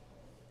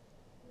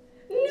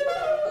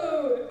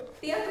 No!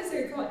 The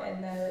episode can't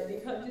end there. They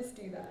can't just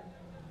do that.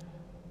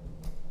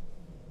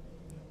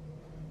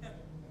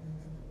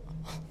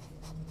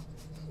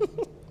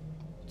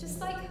 Just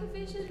like her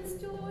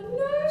visions, Dawn.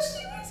 No,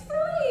 she was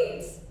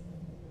right.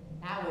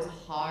 That was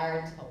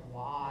hard to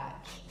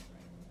watch.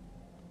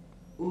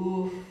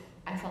 Oof,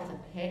 I felt a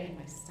pit in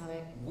my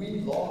stomach.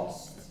 We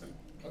lost.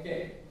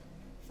 Okay,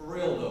 for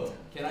real though,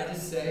 can I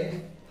just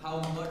say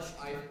how much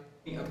I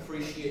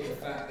appreciate the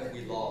fact that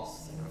we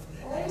lost?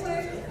 Oh my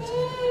god!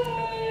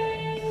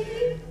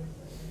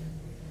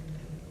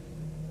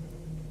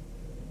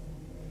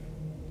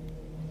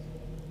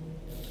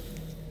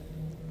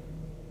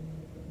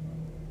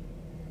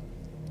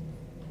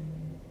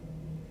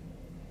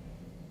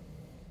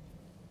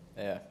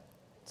 Yeah.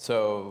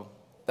 So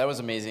that was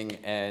amazing,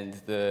 and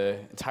the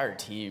entire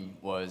team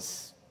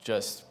was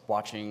just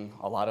watching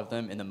a lot of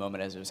them in the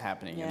moment as it was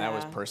happening, and that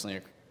was Yeah. personally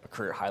a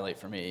career highlight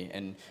for me.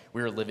 And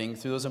we were living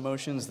through those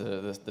emotions,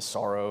 the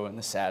sorrow and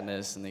the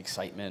sadness and the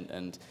excitement,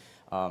 and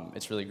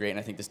it's really great. And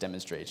I think this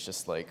demonstrates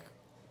just like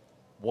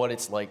what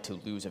it's like to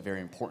lose a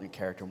very important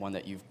character, one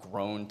that you've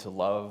grown to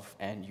love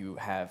and you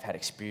have had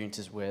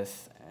experiences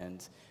with,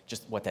 and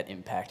just what that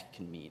impact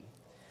can mean.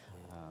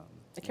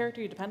 A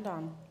character you depend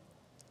on.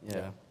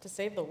 Yeah. To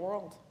save the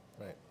world.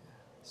 Right.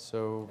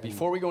 So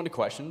before we go into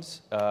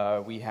questions,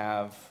 we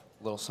have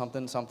a little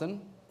something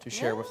to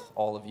share with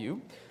all of you.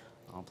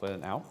 I'll play it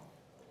now.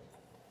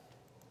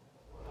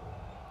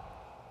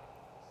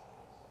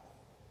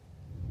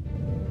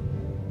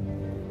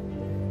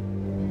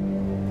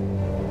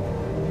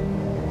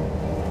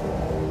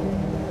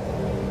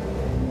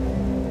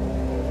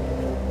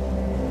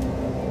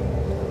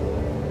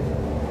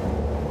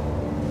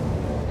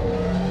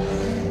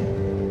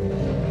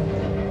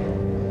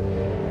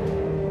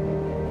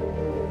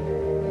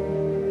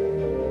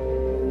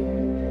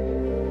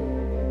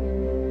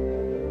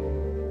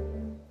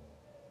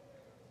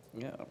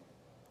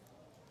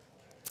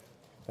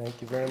 Thank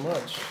you very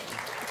much.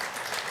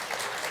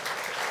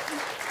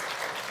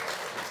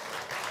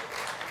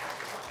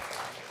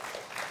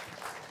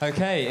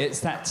 Okay, it's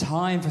that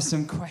time for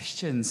some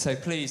questions. So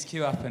please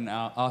queue up and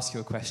ask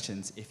your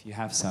questions if you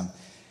have some.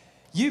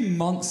 You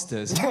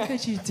monsters, how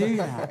could you do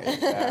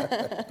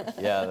that?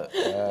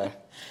 Yeah.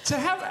 So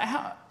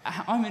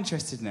I'm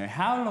interested to know,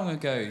 how long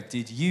ago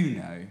did you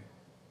know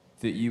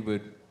that you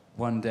would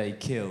one day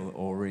kill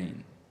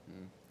Aureen?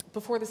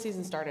 Before the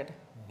season started.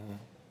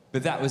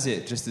 But that was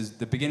it, just as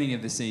the beginning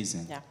of the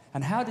season. Yeah.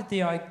 And how did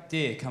the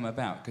idea come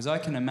about? Because I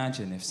can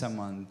imagine if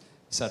someone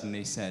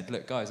suddenly said,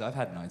 "Look, guys, I've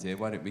had an idea.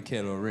 Why don't we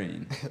kill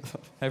Aureen?"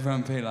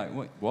 Everyone would be like,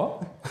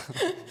 "What?"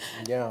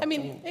 Yeah. I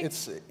mean,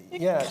 it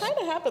yeah. kind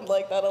of happened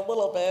like that a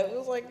little bit. It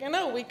was like,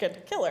 we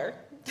could kill her.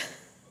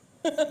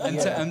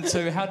 And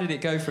so how did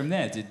it go from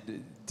there?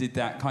 Did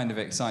that kind of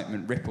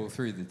excitement ripple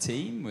through the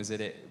team?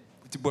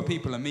 Were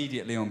people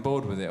immediately on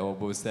board with it, or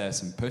was there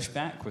some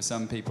pushback? Were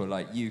some people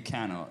like, "You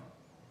cannot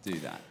do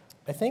that"?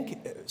 I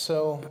think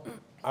so.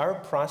 Our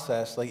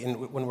process, like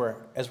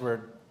as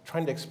we're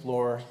trying to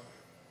explore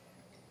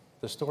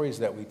the stories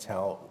that we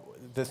tell,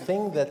 the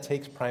thing that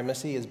takes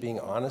primacy is being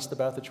honest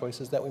about the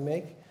choices that we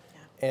make.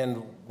 Yeah.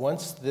 And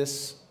once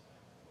this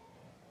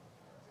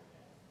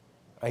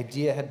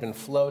idea had been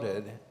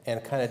floated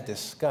and kind of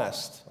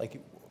discussed,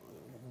 like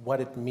what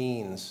it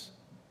means,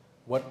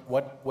 what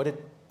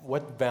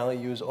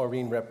values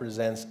Aureen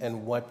represents,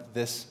 and what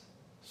this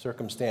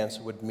circumstance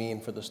would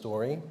mean for the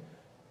story,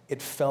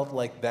 it felt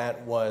like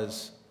that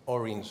was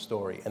Aureen's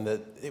story, and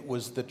that it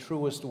was the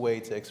truest way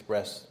to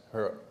express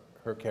her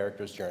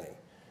character's journey.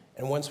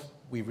 And once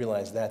we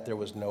realized that, there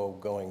was no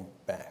going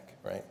back,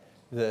 right?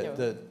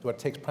 What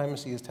takes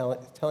primacy is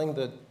telling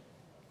the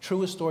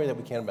truest story that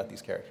we can about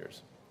these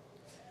characters.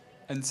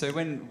 And so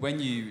when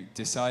you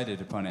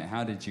decided upon it,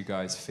 how did you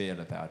guys feel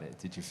about it?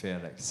 Did you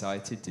feel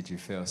excited? Did you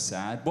feel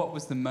sad? What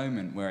was the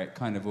moment where it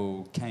kind of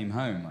all came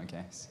home, I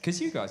guess? Because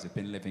you guys have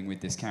been living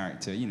with this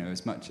character,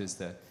 as much as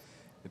the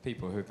the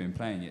people who have been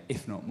playing it,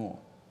 if not more.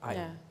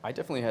 I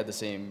definitely had the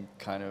same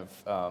kind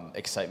of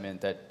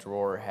excitement that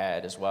Dror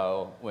had as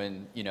well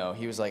when, you know,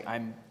 he was like,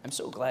 I'm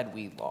so glad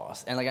we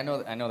lost. And like I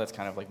know that's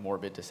kind of like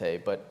morbid to say,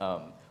 but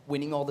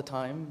winning all the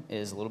time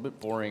is a little bit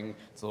boring.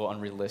 It's a little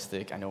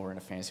unrealistic. I know we're in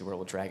a fantasy world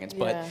with dragons,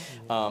 but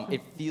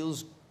it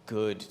feels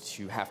good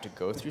to have to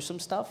go through some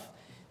stuff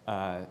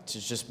to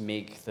just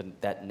make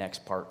that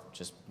next part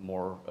just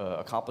more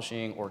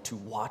accomplishing, or to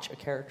watch a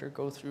character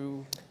go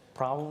through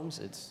problems.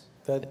 It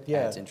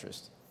adds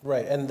interest.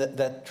 Right, and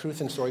that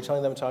truth in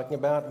storytelling that I'm talking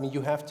about, I mean,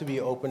 you have to be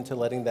open to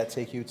letting that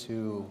take you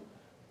to,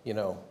 you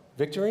know,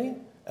 victory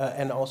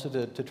and also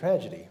to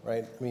tragedy,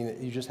 right? I mean,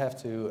 you just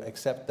have to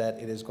accept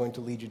that it is going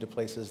to lead you to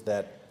places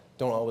that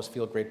don't always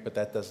feel great, but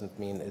that doesn't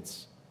mean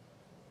it's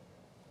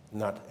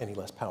not any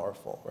less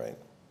powerful, right?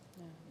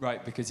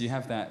 Right, because you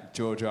have that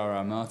George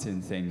R.R.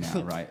 Martin thing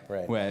now, right?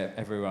 Right. Where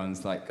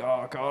everyone's like,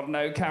 oh, God,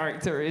 no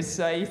character is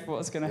safe.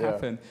 What's going to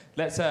happen?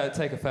 Let's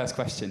take a first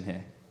question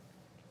here.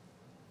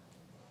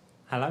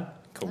 Hello?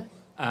 Cool.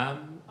 I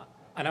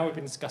know we've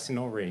been discussing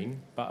Aurene,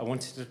 but I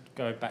wanted to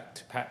go back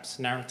to perhaps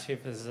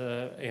narrative as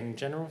in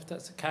general, if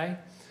that's okay.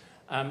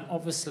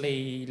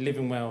 Obviously,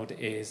 Living World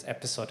is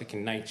episodic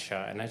in nature,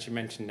 and as you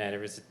mentioned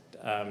there is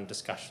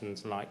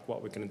discussions like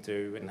what we're going to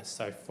do and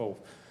so forth.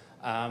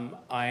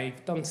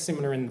 I've done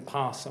similar in the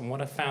past, and what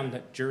I found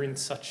that during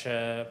such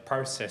a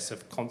process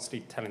of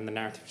constantly telling the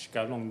narrative as you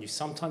go along, you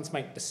sometimes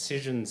make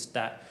decisions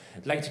that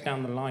later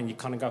down the line you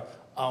kind of go,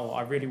 oh,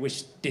 I really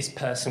wish this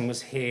person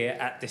was here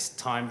at this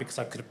time because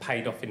I could have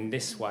paid off in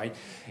this way.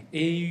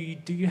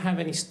 Do you have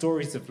any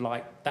stories of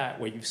like that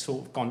where you've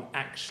sort of gone,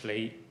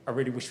 actually, I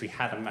really wish we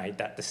hadn't made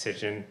that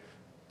decision.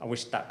 I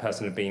wish that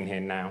person had been here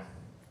now.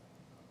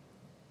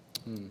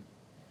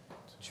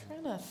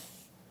 Trying to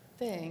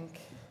think.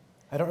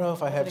 I don't know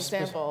if I have an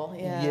example.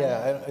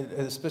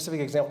 A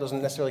specific example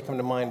doesn't necessarily come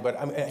to mind, but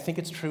I think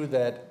it's true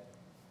that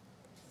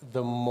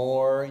the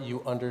more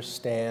you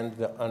understand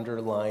the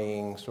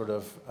underlying sort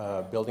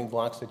of building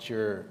blocks that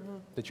you're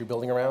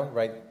building around,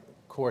 right?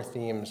 Core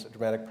themes,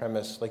 dramatic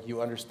premise, like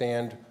you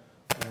understand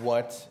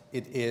what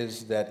it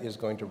is that is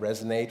going to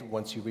resonate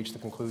once you reach the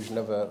conclusion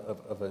of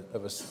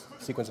a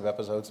sequence of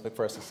episodes, like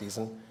for us a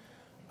season.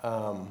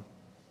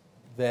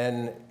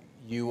 Then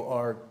you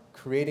are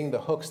creating the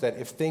hooks that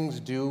if things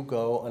do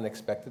go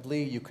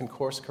unexpectedly, you can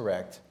course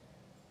correct.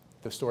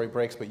 The story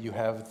breaks, but you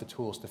have the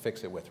tools to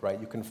fix it with, right?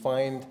 You can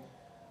find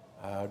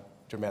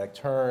dramatic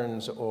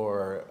turns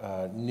or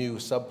new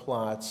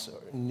subplots,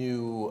 or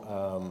new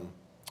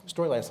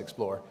storylines to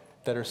explore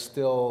that are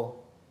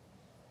still,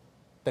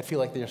 that feel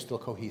like they're still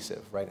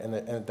cohesive, right?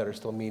 And that are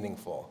still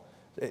meaningful.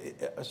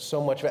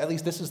 So much, at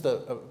least this is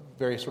the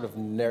very sort of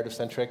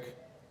narrative-centric,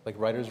 like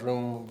writer's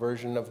room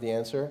version of the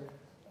answer.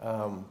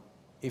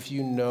 If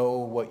you know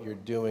what you're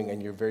doing and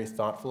you're very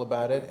thoughtful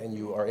about it and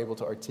you are able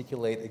to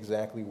articulate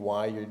exactly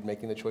why you're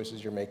making the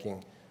choices you're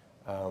making,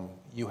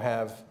 you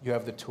have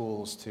the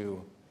tools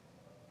to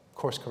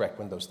course correct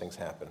when those things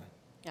happen.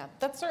 Yeah,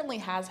 that certainly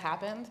has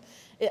happened.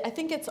 I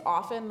think it's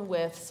often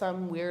with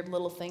some weird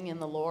little thing in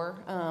the lore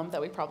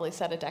that we probably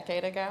said a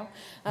decade ago.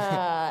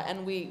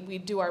 And we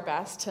do our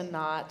best to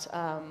not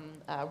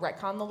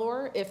retcon the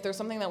lore. If there's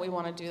something that we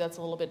want to do that's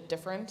a little bit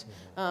different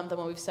than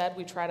what we've said,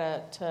 we try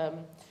to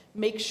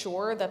make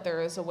sure that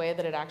there is a way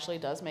that it actually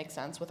does make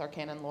sense with our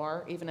canon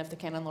lore, even if the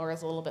canon lore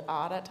is a little bit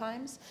odd at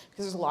times,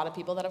 because there's a lot of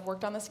people that have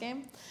worked on this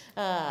game.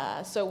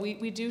 So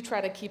we do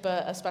try to keep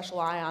a special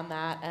eye on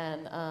that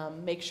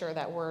and make sure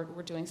that we're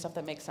doing stuff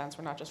that makes sense.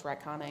 We're not just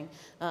retconning.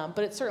 But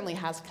it certainly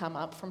has come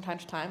up from time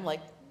to time,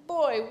 like,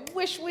 boy,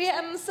 wish we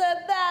hadn't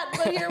said that,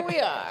 but here we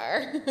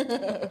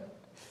are.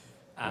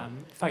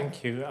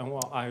 Thank you, and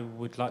what I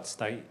would like to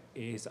state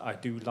is I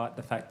do like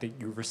the fact that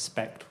you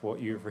respect what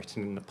you've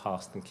written in the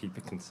past and keep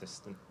it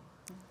consistent.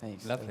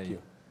 Thanks. Lovely. Thank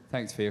you.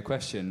 Thanks for your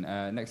question.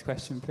 Next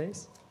question,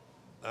 please.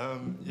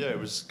 Yeah, it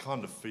was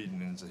kind of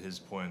feeding into his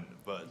point,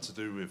 but to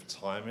do with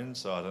timing,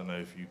 so I don't know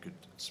if you could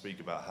speak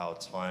about how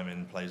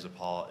timing plays a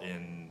part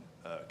in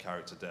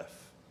character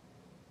death,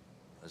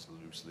 as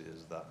loosely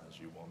as that as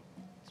you want.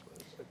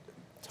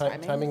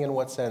 Timing in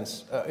what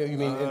sense? You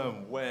mean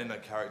when a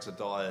character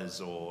dies,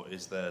 or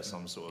is there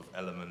some sort of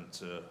element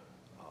to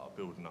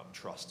building up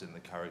trust in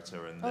the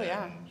character, and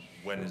then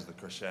when is the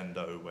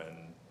crescendo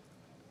when?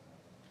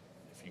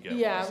 If you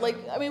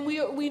get I mean,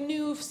 we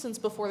knew since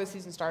before the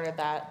season started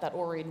that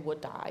Aurene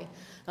would die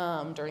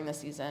during the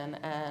season,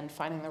 and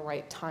finding the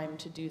right time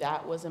to do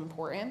that was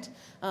important.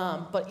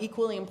 But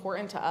equally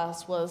important to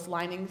us was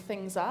lining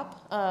things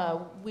up.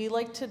 We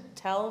like to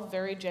tell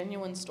very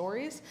genuine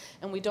stories,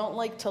 and we don't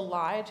like to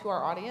lie to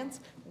our audience.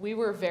 We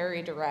were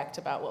very direct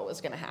about what was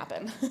going to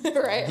happen,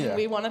 right? Yeah.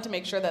 We wanted to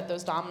make sure that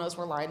those dominoes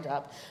were lined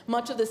up.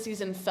 Much of the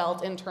season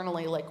felt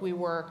internally like we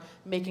were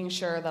making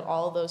sure that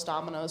all of those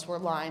dominoes were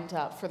lined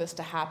up for this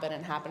to happen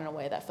and happen in a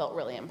way that felt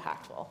really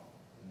impactful.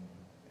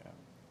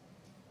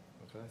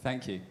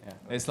 Thank you. Yeah.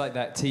 It's like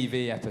that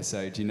TV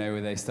episode, you know,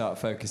 where they start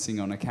focusing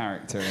on a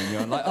character and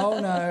you're like, oh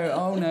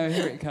no,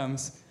 here it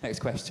comes. Next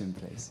question,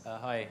 please.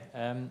 Hi.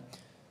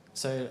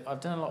 So I've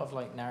done a lot of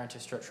like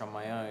narrative structure on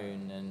my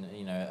own, and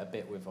you know, a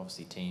bit with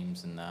obviously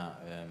teams and that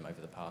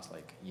over the past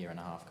like year and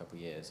a half, couple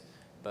of years.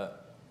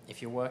 But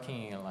if you're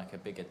working in like a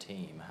bigger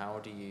team, how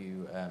do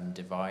you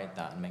divide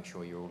that and make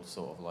sure you're all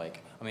sort of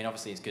like, I mean,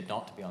 obviously it's good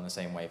not to be on the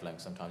same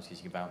wavelength sometimes because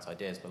you can bounce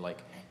ideas, but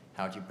like,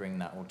 how do you bring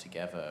that all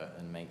together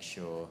and make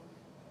sure,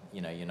 you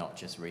know, you're not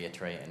just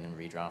reiterating and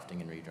redrafting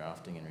and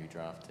redrafting and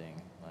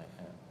redrafting? Like,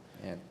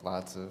 yeah,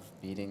 lots of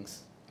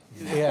meetings.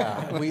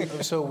 Yeah, I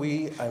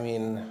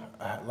mean,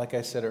 like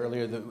I said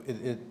earlier,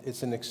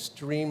 it's an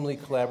extremely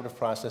collaborative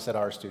process at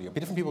our studio.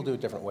 Different people do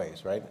it different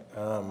ways, right?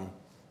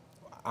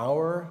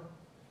 Our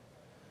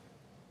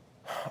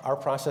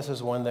process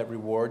is one that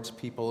rewards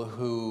people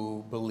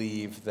who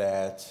believe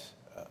that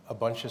a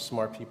bunch of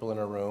smart people in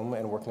a room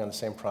and working on the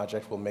same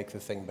project will make the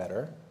thing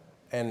better.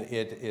 And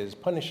it is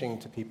punishing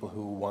to people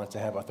who want to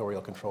have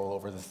authorial control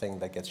over the thing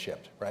that gets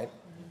shipped, right?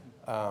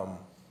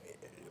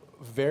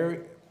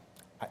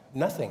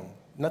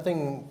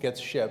 Nothing gets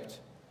shipped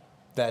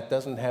that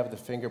doesn't have the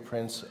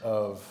fingerprints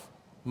of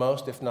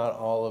most, if not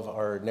all, of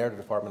our narrative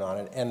department on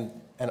it,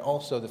 and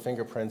also the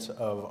fingerprints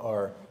of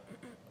our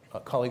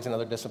colleagues in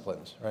other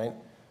disciplines, right?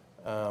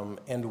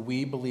 And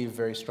we believe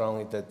very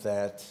strongly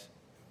that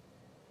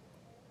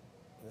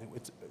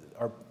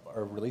our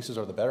releases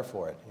are the better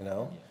for it, you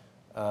know?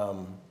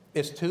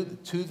 It's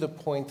to the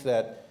point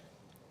that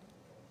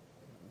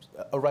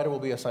a writer will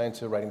be assigned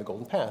to writing the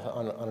golden path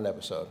on an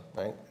episode,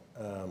 right?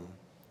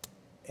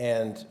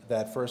 And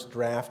that first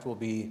draft will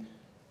be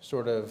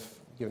sort of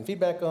given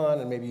feedback on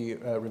and maybe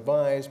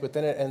revised, but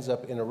then it ends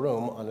up in a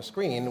room on a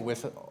screen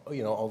with,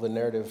 you know, all the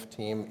narrative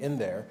team in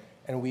there,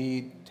 and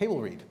we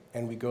table read,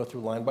 and we go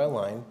through line by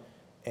line,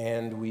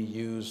 and we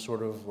use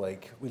sort of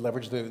like, we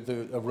leverage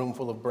a room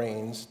full of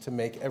brains to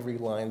make every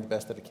line the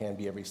best that it can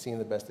be, every scene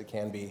the best it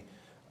can be.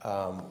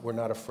 We're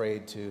not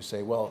afraid to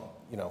say, well,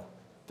 you know,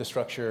 the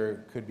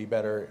structure could be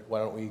better, why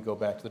don't we go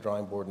back to the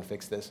drawing board and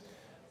fix this?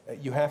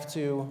 You have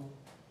to,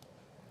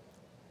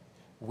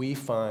 we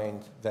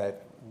find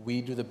that we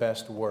do the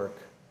best work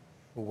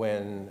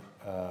when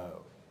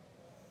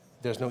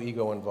there's no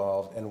ego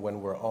involved and when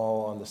we're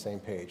all on the same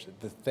page.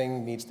 The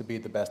thing needs to be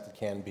the best it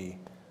can be,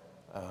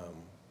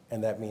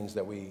 and that means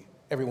that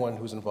everyone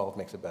who's involved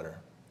makes it better.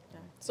 Yeah.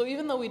 So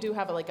even though we do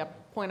have a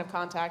point of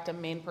contact, a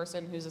main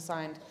person who's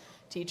assigned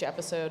to each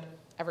episode,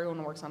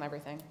 everyone works on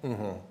everything.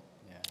 Mm-hmm.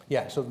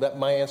 Yeah, so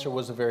my answer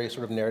was a very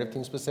sort of narrative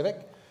team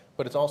specific,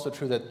 but it's also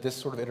true that this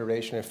sort of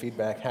iteration of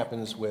feedback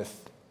happens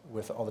with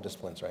all the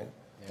disciplines, right?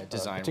 Yeah,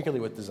 design. Particularly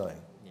with design.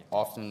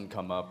 Often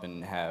come up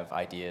and have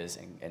ideas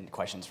and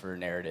questions for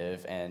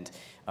narrative, and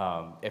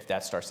if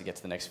that starts to get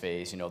to the next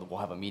phase, you know, we'll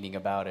have a meeting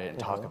about it and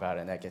talk about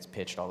it, and that gets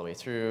pitched all the way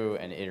through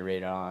and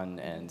iterated on,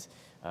 and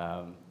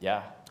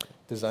yeah.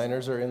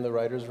 Designers are in the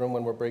writer's room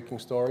when we're breaking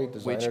story.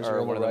 Designers Which are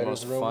in one the of the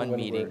writer's most room fun when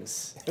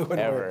meetings when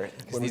ever,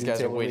 because these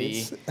guys are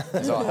witty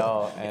as all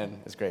hell, and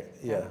it's great.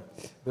 Yeah,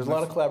 there's a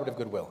lot of collaborative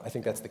goodwill. I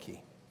think that's the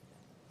key.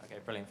 Okay,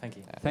 brilliant, thank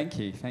you. Thank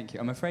you, thank you.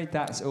 I'm afraid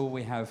that's all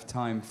we have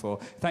time for.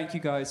 Thank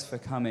you guys for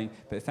coming,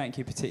 but thank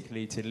you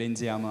particularly to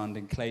Linsey, Armand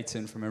and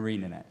Clayton from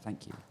ArenaNet.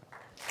 Thank you.